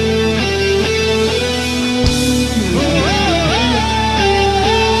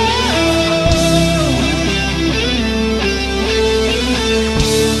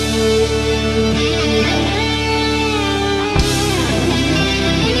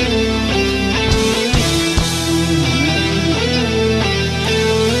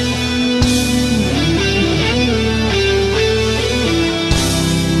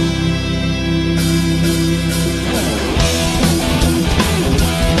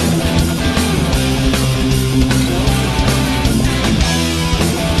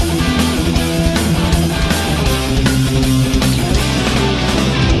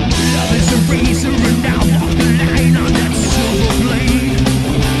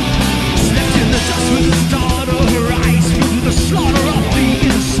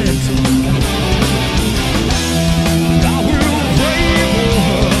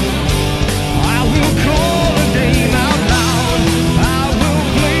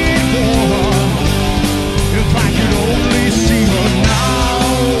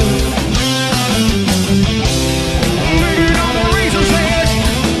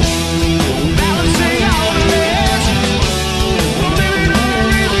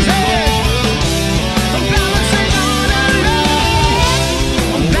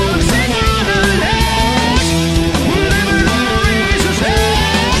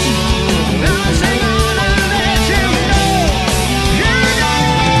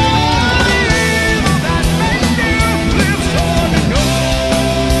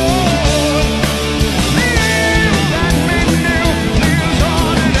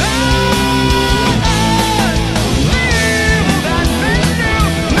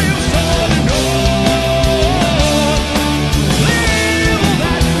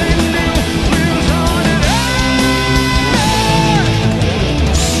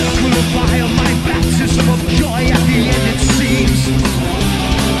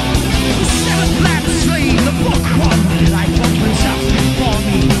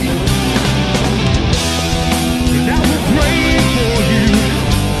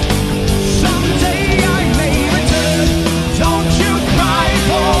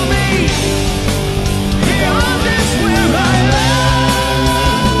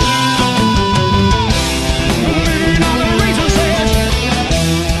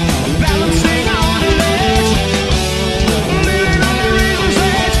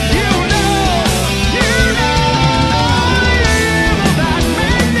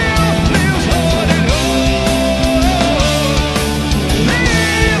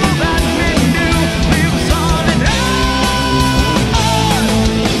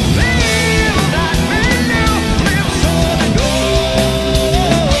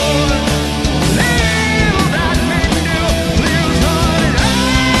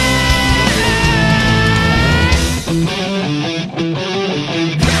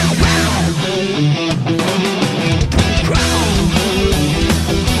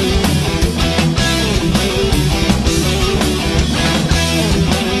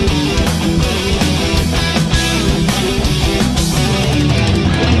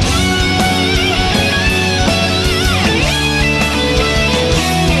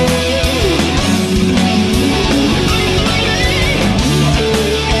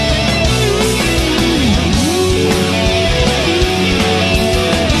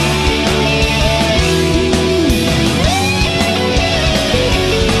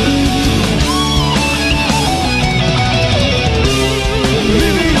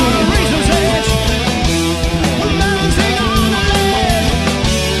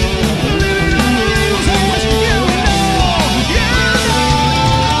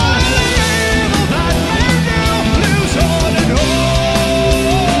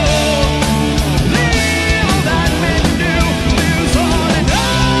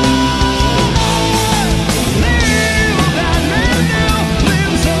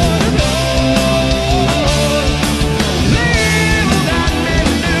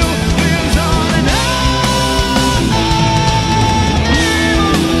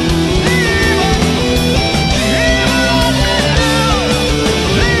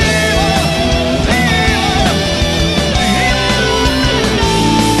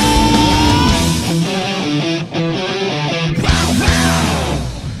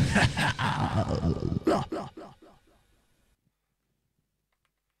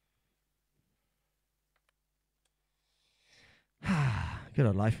 Good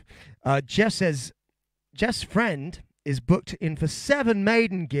old life. Jeff says, Jeff's friend is booked in for 7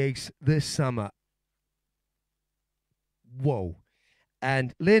 Maiden gigs this summer. Whoa.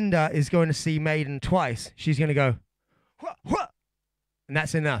 And Linda is going to see Maiden twice. She's going to go, "Hua, hua," and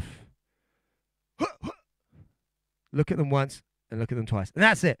that's enough. "Hua, hua." Look at them once and look at them twice. And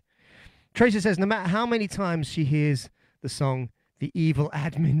that's it. Tracy says, no matter how many times she hears the song, the evil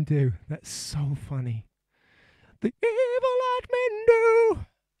admin do. That's so funny. The evil admin do.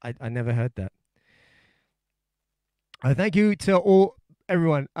 I never heard that. Thank you to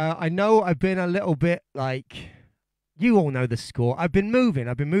everyone. I know I've been a little bit like, you all know the score. I've been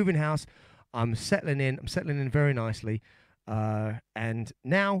moving house. I'm settling in very nicely. And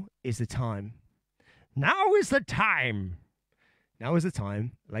now is the time. Now is the time,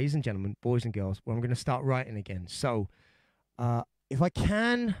 ladies and gentlemen, boys and girls, where I'm going to start writing again. So if I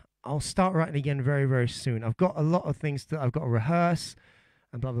can, I'll start writing again very, very soon. I've got a lot of things that I've got to rehearse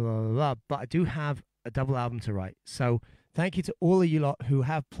and blah, blah, blah, blah, blah. But I do have a double album to write. So thank you to all of you lot who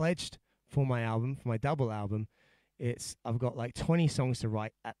have pledged for my album, for my double album. I've got like 20 songs to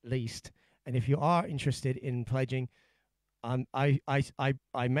write at least. And if you are interested in pledging, I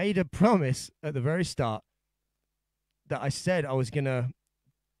made a promise at the very start that I said I was gonna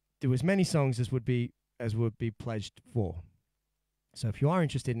do as many songs as would be pledged for. So if you are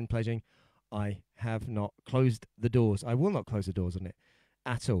interested in pledging, I have not closed the doors. I will not close the doors on it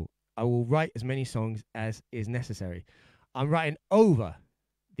at all. I will write as many songs as is necessary. I'm writing over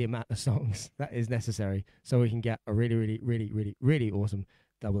the amount of songs that is necessary so we can get a really, really, really, really, really awesome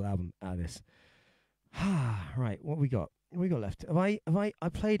double album out of this. Right, what we got? What we got left? I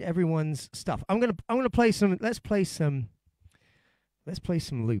played everyone's stuff. I'm gonna play some. Let's play some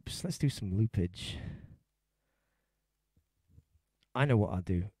loops. Let's do some loopage. I know what I'll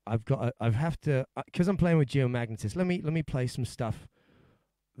do. Because I'm playing with Geomagnetist. Let me play some stuff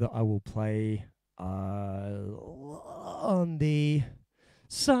that I will play on the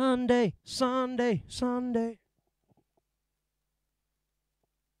Sunday.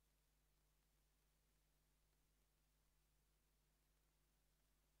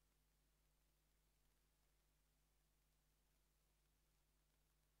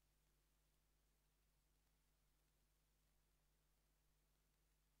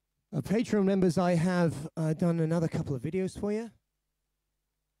 Patreon members, I have done another couple of videos for you.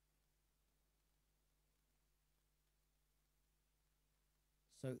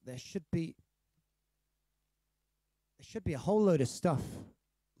 So there should be a whole load of stuff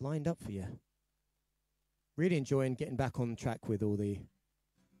lined up for you. Really enjoying getting back on track with all the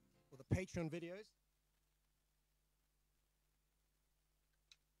Patreon videos.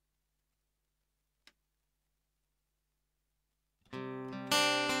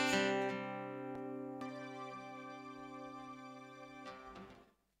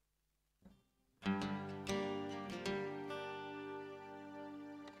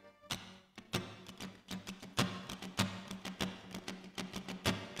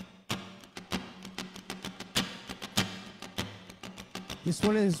 This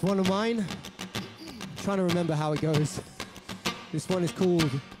one is one of mine. I'm trying to remember how it goes. This one is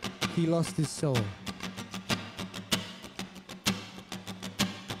called He Lost His Soul.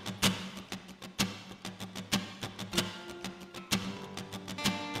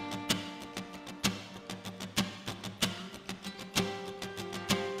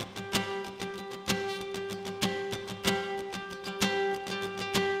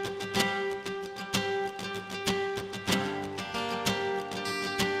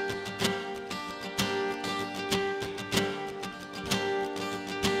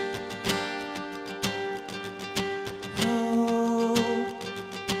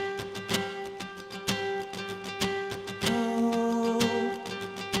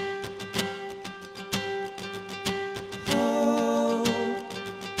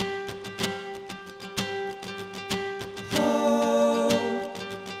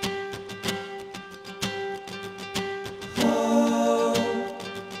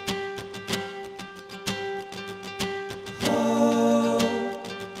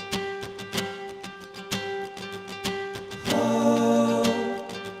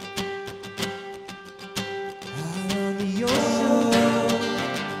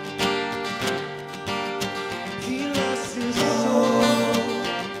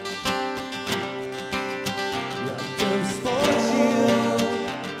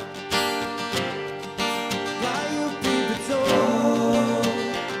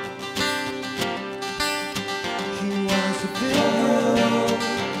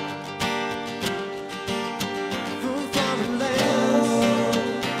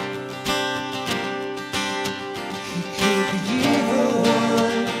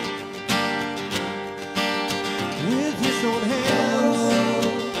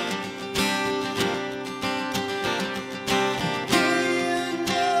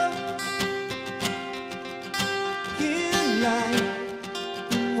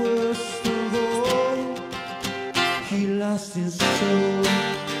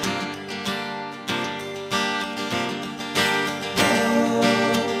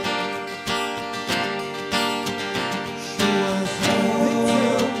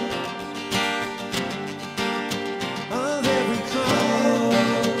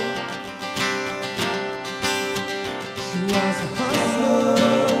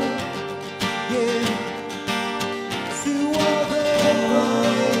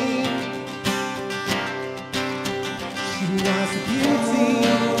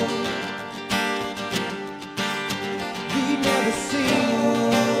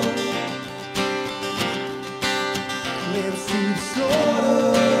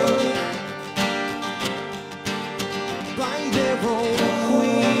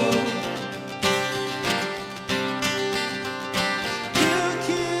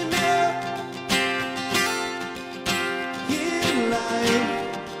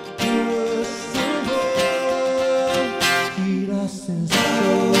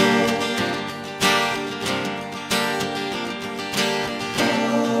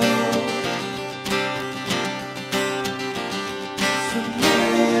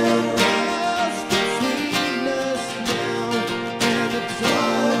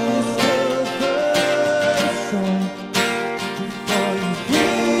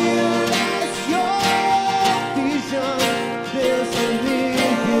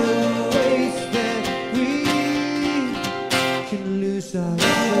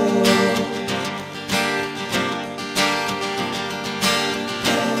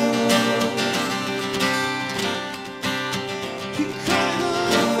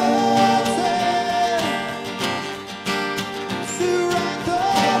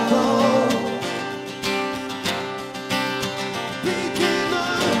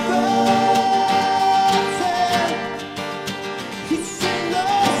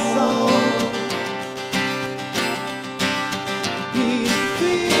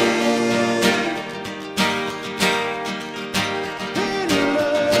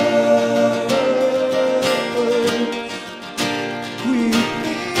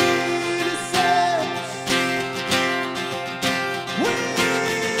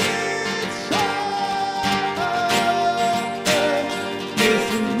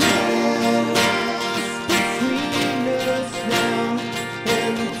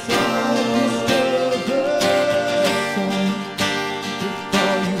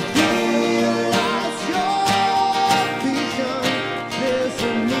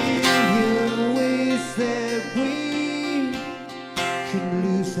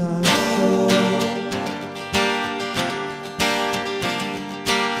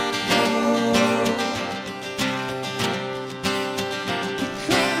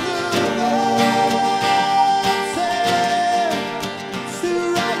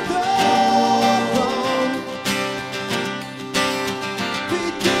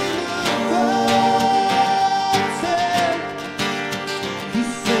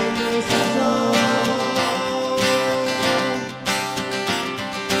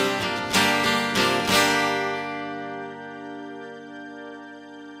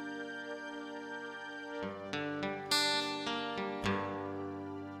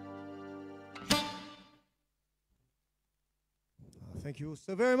 Thank you all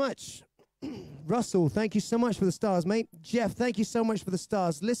so very much. Russell, thank you so much for the stars, mate. Jeff, thank you so much for the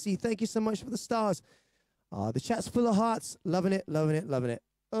stars. Lissy, thank you so much for the stars. The chat's full of hearts. Loving it, loving it, loving it.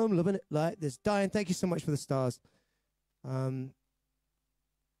 I'm loving it like this. Diane, thank you so much for the stars. I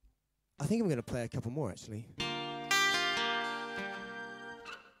think I'm going to play a couple more, actually.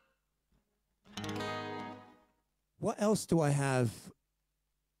 What else do I have?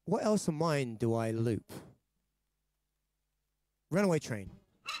 What else of mine do I loop? Runaway Train.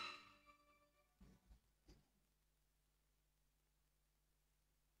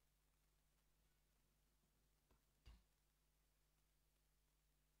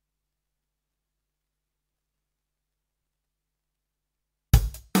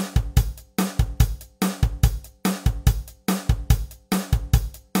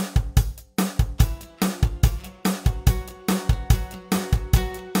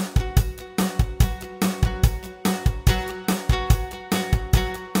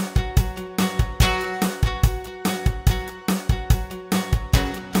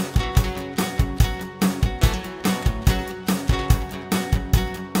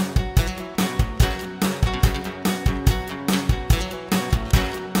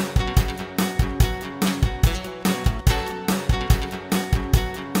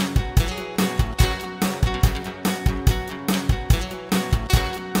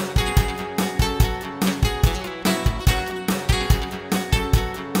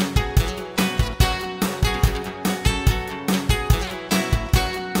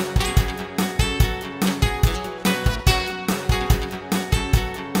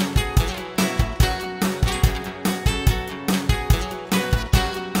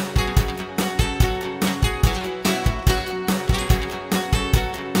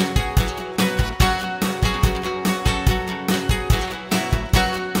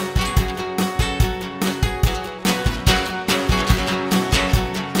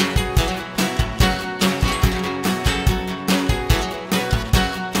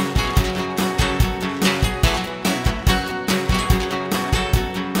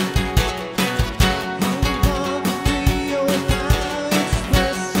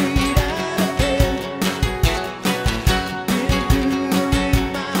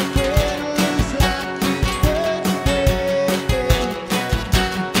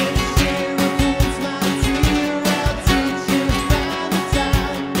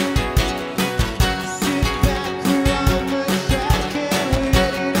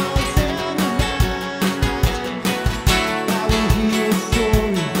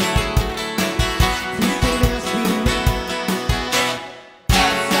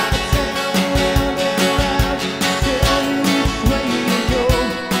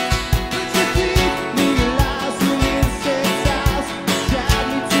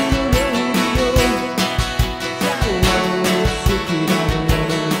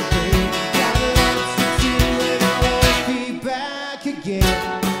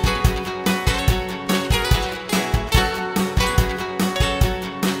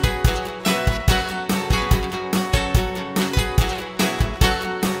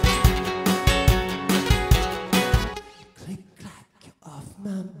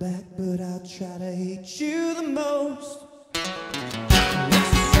 back, but I'll try to hate you the most.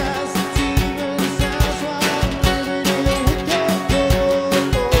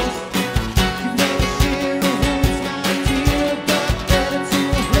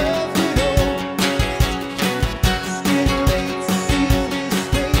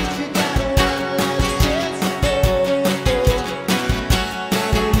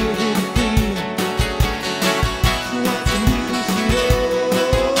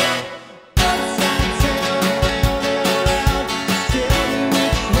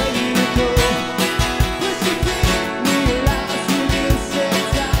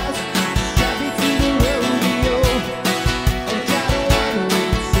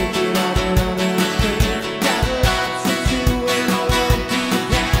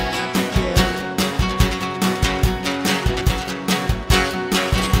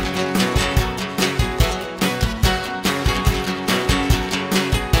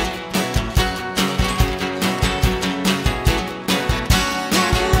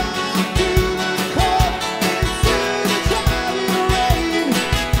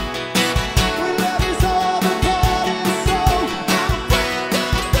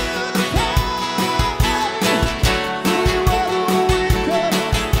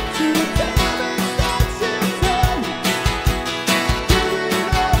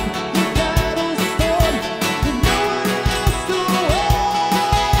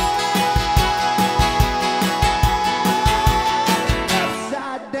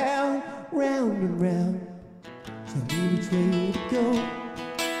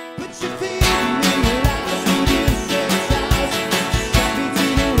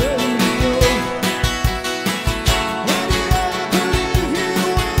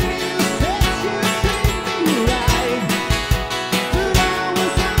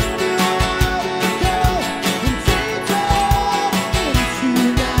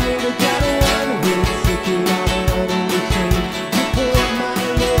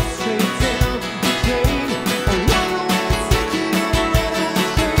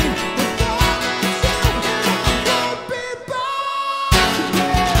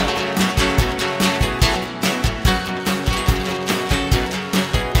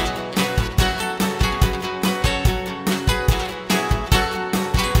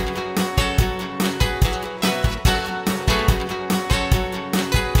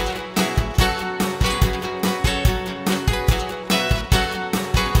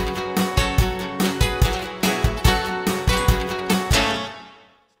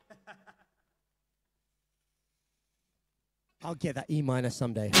 I'll get that E minor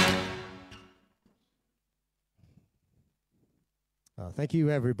someday. Thank you,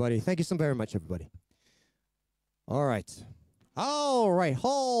 everybody. Thank you so very much, everybody. All right. All right.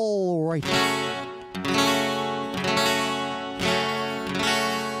 All right.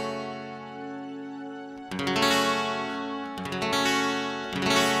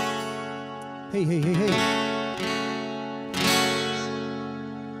 Hey, hey, hey, hey.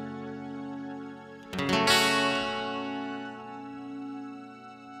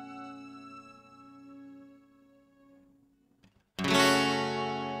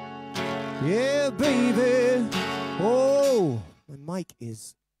 Yeah, baby. Oh, my mic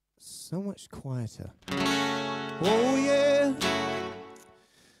is so much quieter. Oh, yeah.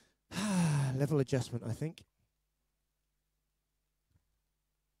 Level adjustment, I think.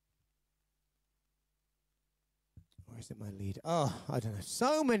 Or is it my lead? Oh, I don't know.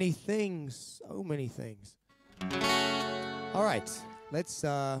 So many things. So many things. All right. Let's,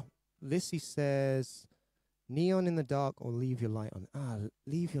 Lissy says, neon in the dark or leave your light on. Ah,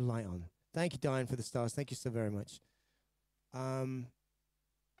 leave your light on. Thank you, Diane, for the stars. Thank you so very much. Hang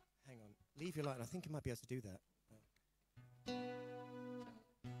on. Leave your light on. I think you might be able to do that.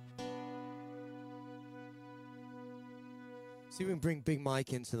 See if we can bring Big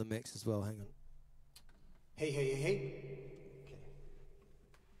Mike into the mix as well. Hang on. Hey, hey, hey, hey.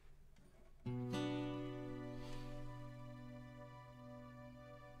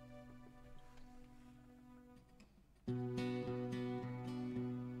 Okay.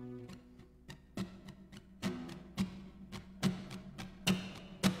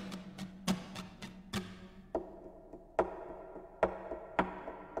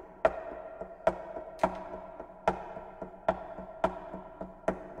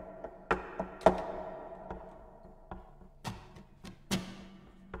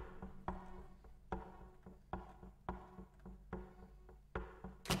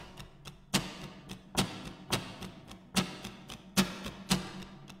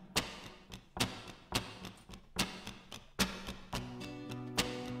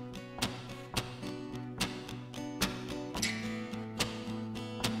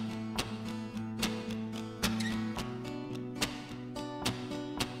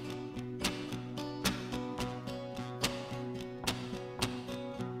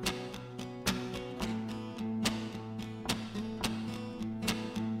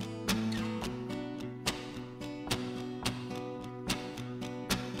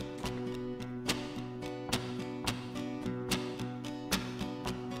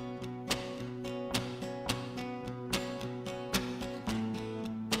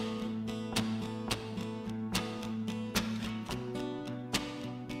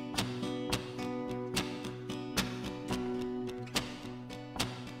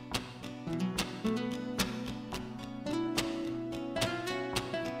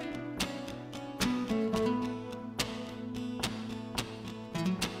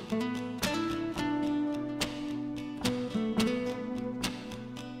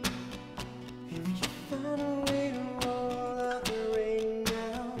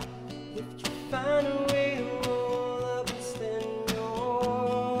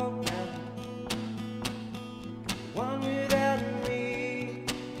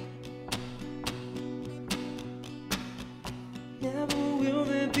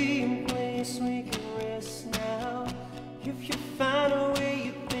 thinks we can rest now. If you find a way,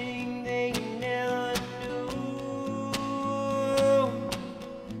 you think they never knew.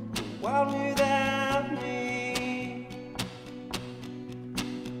 Why without me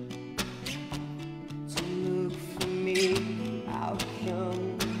to look for me, I'll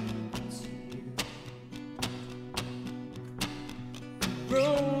come to you. The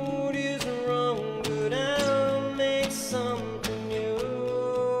road is wrong, but I'll make something new.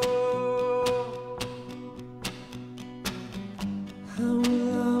 I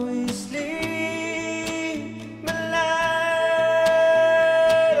will always leave my light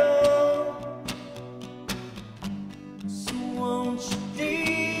on. So won't you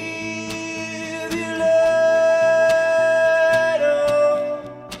leave your light on?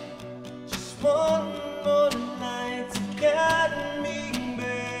 Just one more night to guide me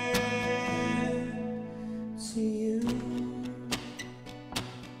back to you.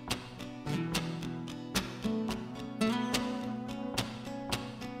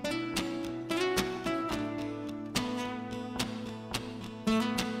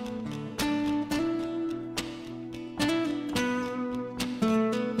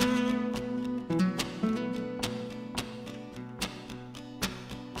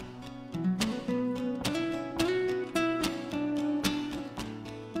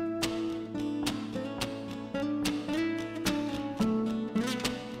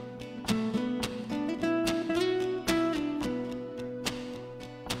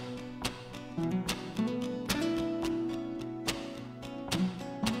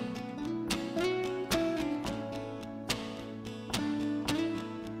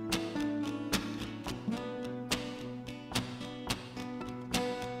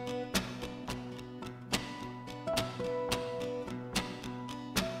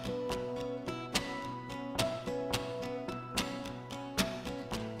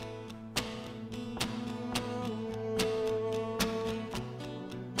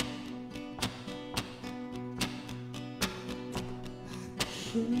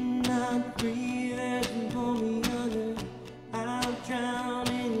 Could not breathe as you pull me under. I'll drown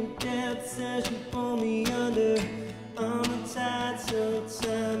in your depths as you pull me under. On the tides of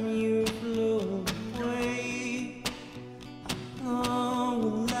time you flow away. How long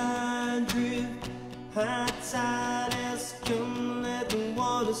will I drift? High tide has come, let the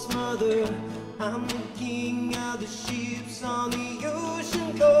water smother. I'm the king of the ships on the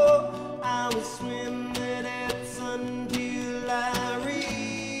ocean floor. I will swim the depths until I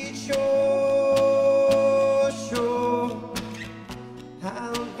reach shore.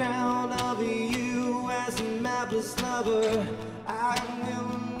 I'll drown over you as a mapless lover. I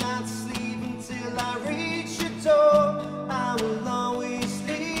will not sleep until I reach your door. I will always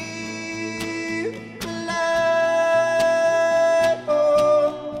leave the light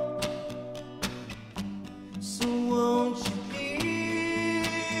on. So won't you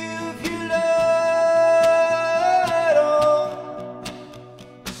leave your light on?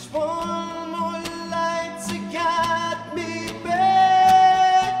 Just one more light to guide me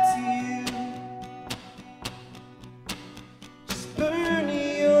back to you. Just burn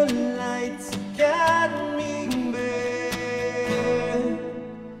your light to guide me back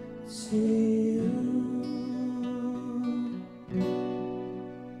to you.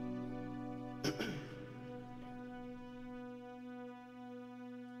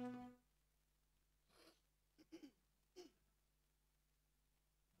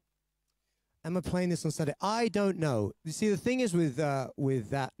 Am I playing this on Saturday? I don't know. You see, the thing is with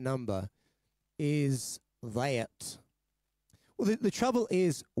that number is that. Well, the trouble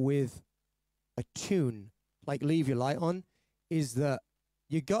is with a tune like "Leave Your Light On," is that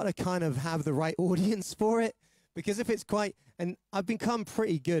you got to kind of have the right audience for it. Because if it's quite, and I've become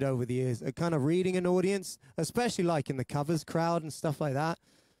pretty good over the years at kind of reading an audience, especially like in the covers crowd and stuff like that.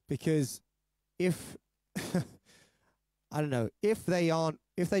 Because if I don't know, if they don't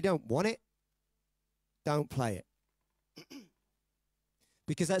want it, don't play it.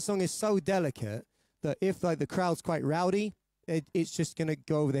 Because that song is so delicate that if like the crowd's quite rowdy, it's just gonna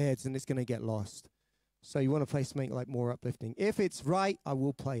go over their heads and it's gonna get lost. So you want to play something like more uplifting. If it's right, I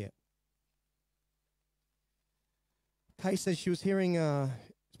will play it. Pace says she was hearing.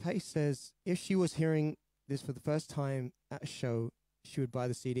 Pace says if she was hearing this for the first time at a show, she would buy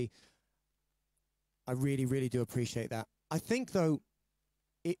the CD. I really, really do appreciate that. I think though,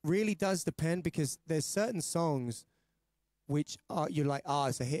 it really does depend because there's certain songs which are you're like,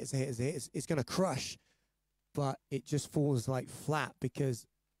 it's a hit, it's a hit, it's a hit, it's gonna crush, but it just falls like flat because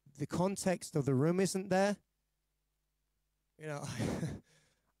the context of the room isn't there. You know,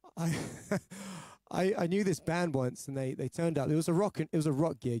 I knew this band once, and they turned up. It was a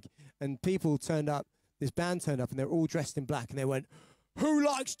rock gig, and people turned up. This band turned up, and they were all dressed in black, and they went, "Who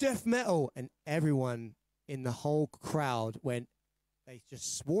likes death metal?" And everyone in the whole crowd went. They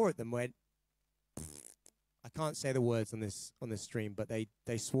just swore at them. Went. I can't say the words on this stream, but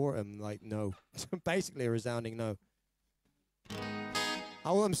they swore at them like no, basically a resounding no.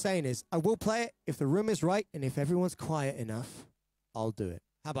 All I'm saying is, I will play it if the room is right, and if everyone's quiet enough, I'll do it.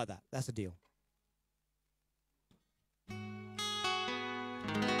 How about that? That's a deal.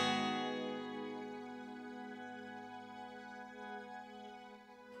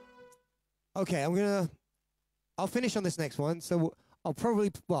 Okay, I'll finish on this next one. So I'll probably,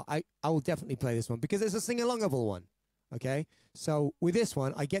 I will definitely play this one because it's a sing-alongable one. Okay, so with this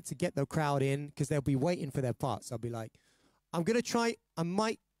one, I get to get the crowd in because they'll be waiting for their parts. I'll be like, I'm gonna try. I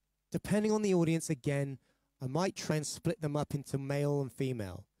might, depending on the audience again, I might try and split them up into male and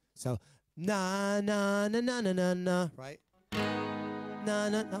female. So na na na na na na na, right? Na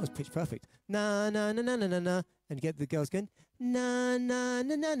na. That was pitch perfect. Na na na na na na na, and get the girls going. Na na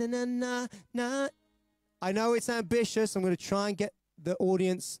na na na na na na. I know it's ambitious. I'm gonna try and get the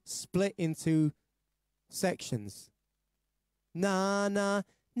audience split into sections. Na na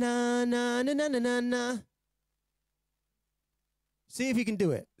na na na na na na na. See if you can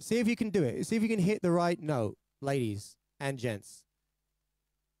do it. See if you can do it. See if you can hit the right note, ladies and gents.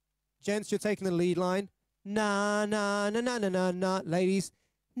 Gents, you're taking the lead line. Na na na na na na na. Ladies,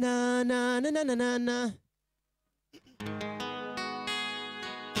 na na na na na na na.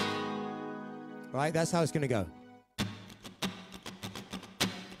 Right, that's how it's gonna go.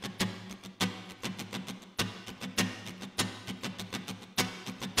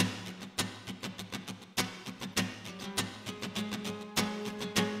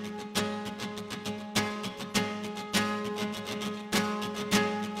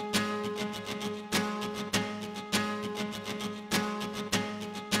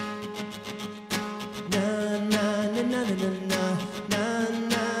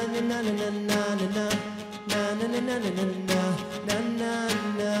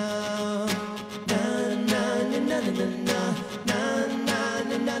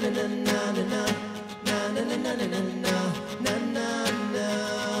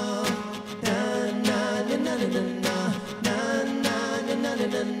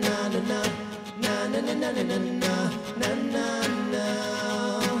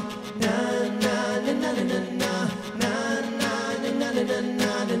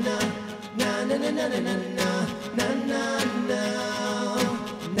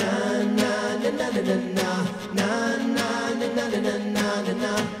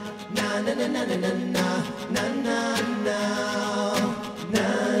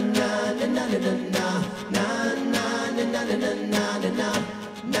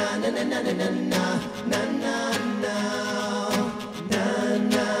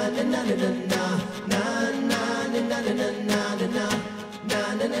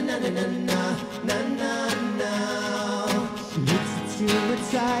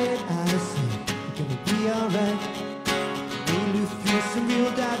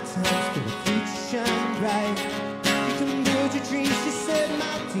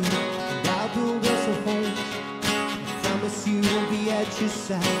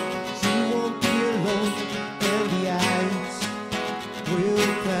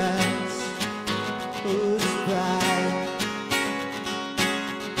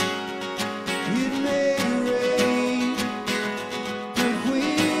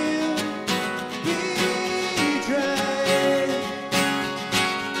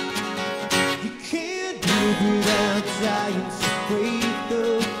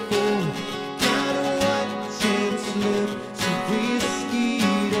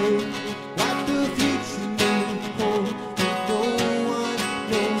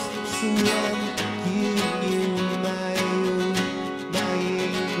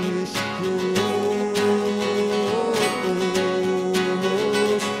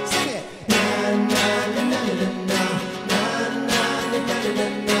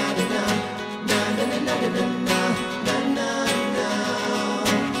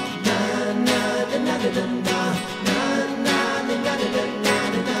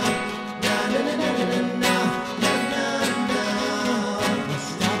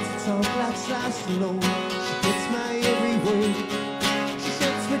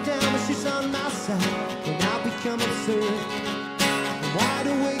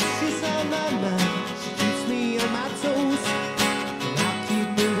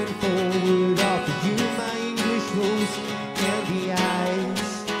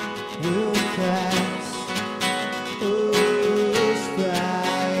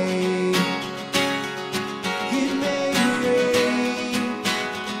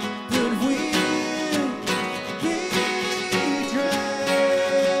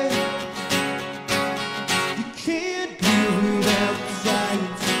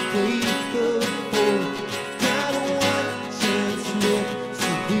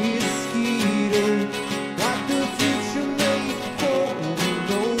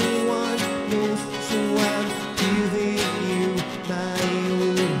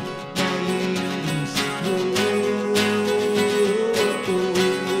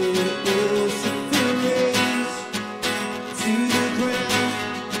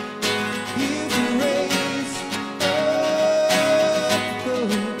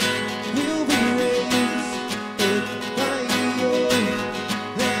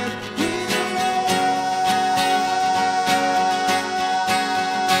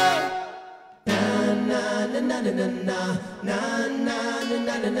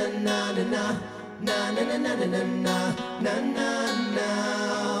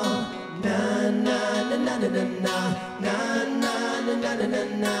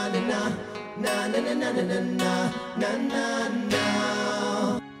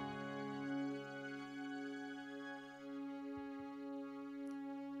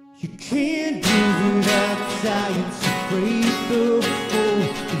 You can't do without trying to break the fold.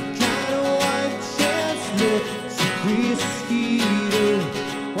 You got a white chance, look so risky.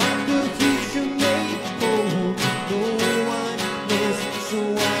 What the future may hold, no one knows. So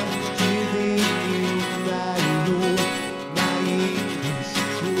I'm giving you my all, my English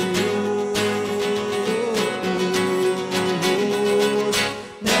truth.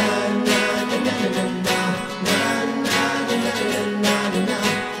 Na na na na na na na na na na na na na.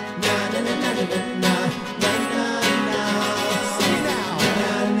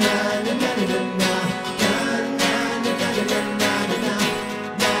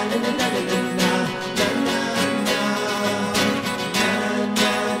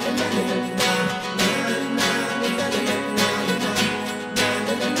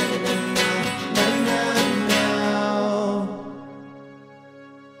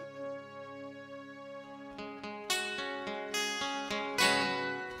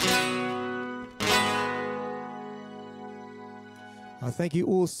 Thank you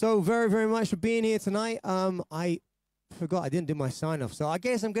all so very, very much for being here tonight. I forgot I didn't do my sign-off, so I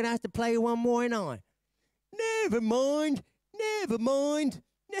guess I'm going to have to play one more, ain't I? Never mind. Never mind.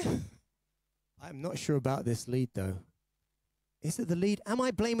 I'm not sure about this lead, though. Is it the lead? Am I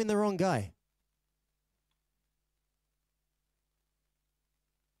blaming the wrong guy?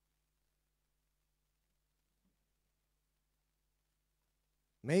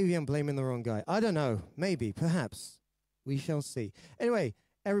 Maybe I'm blaming the wrong guy. I don't know. Maybe. Perhaps. We shall see. Anyway,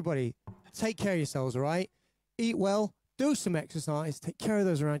 everybody, take care of yourselves, all right? Eat well, do some exercise, take care of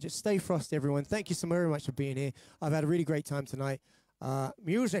those around you. Stay frosty, everyone. Thank you so very much for being here. I've had a really great time tonight.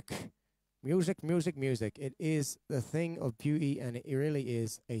 Music. It is the thing of beauty, and it really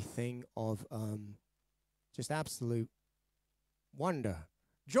is a thing of just absolute wonder.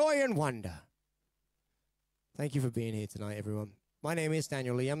 Joy and wonder. Thank you for being here tonight, everyone. My name is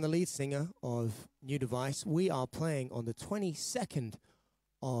Daniel Leigh. I'm the lead singer of New Device. We are playing on the 22nd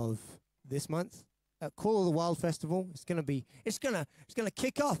of this month at Call of the Wild Festival. It's gonna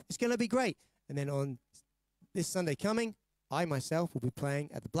kick off. It's gonna be great. And then on this Sunday coming, I myself will be playing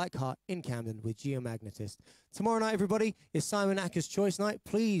at the Black Heart in Camden with Geomagnetist. Tomorrow night, everybody, is Simon Acker's Choice Night.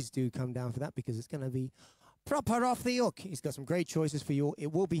 Please do come down for that because it's gonna be proper off the hook. He's got some great choices for you all.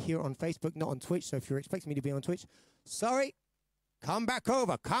 It will be here on Facebook, not on Twitch. So if you're expecting me to be on Twitch, sorry. Come back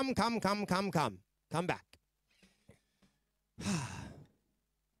over. Come back.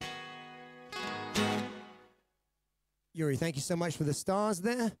 Yuri, thank you so much for the stars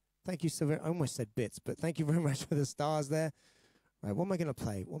there. Thank you so very I almost said bits, but thank you very much for the stars there. Right, what am I going to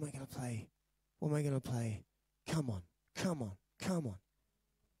play? Come on.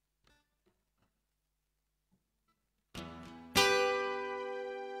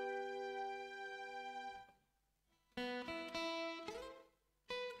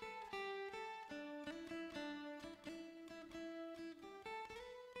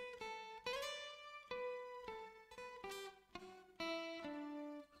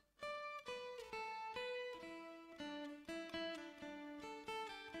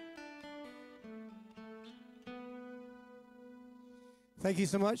 Thank you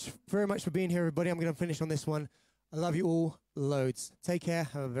so much, very much for being here, everybody. I'm going to finish on this one. I love you all loads. Take care.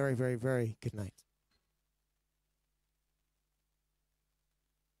 Have a very, very, very good night.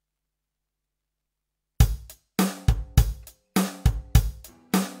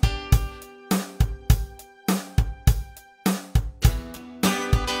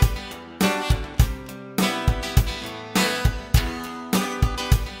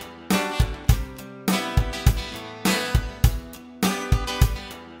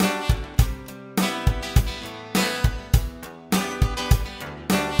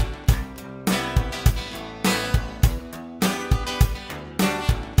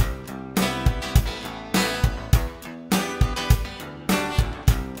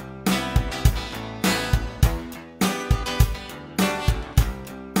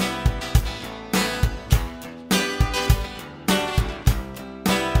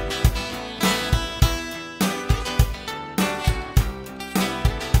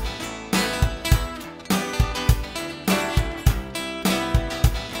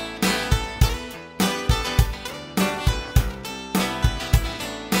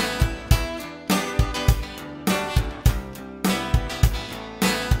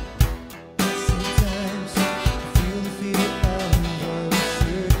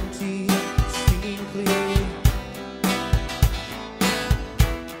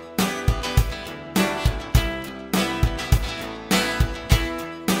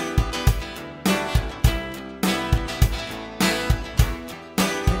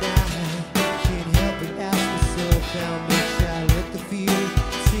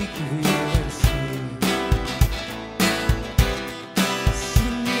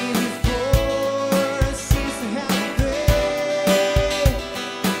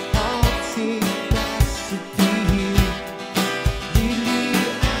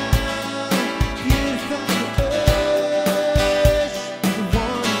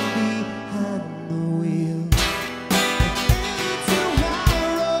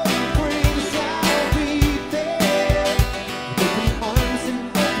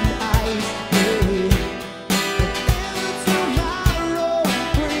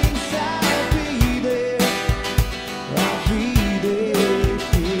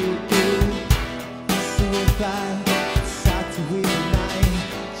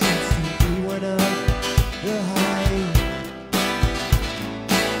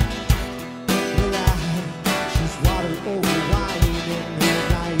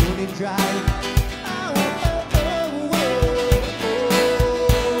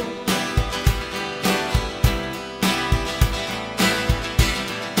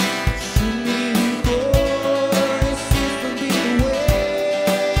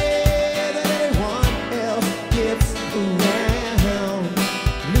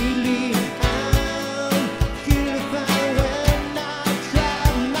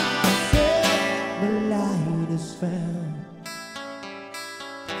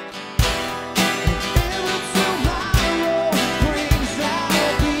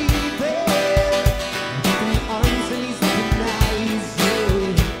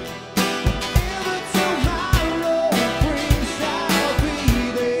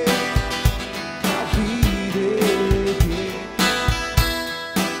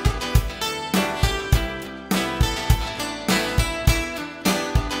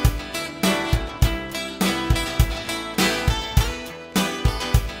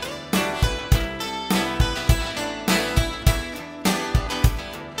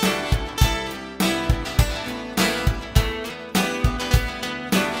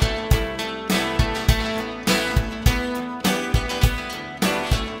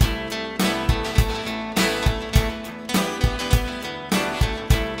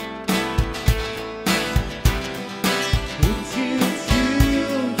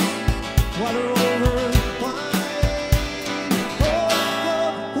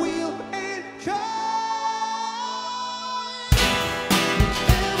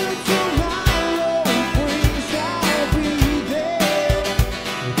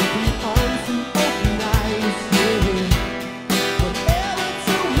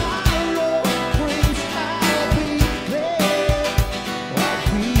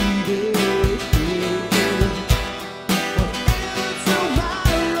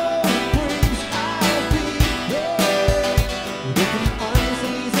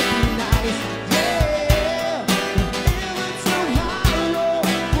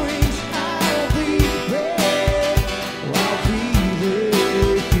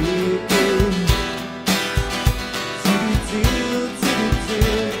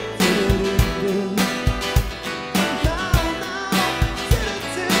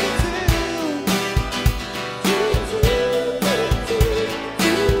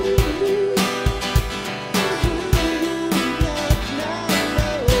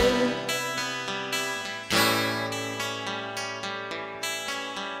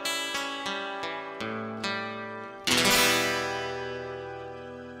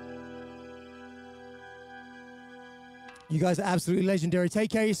 You guys are absolutely legendary.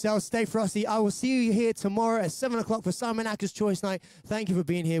 Take care of yourselves. Stay frosty. I will see you here tomorrow at 7 o'clock for Simon Acker's Choice Night. Thank you for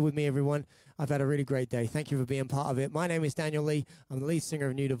being here with me, everyone. I've had a really great day. Thank you for being part of it. My name is Daniel Leigh. I'm the lead singer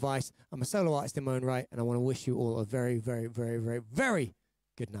of New Device. I'm a solo artist in my own right, and I want to wish you all a very, very, very, very, very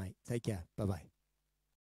good night. Take care. Bye-bye.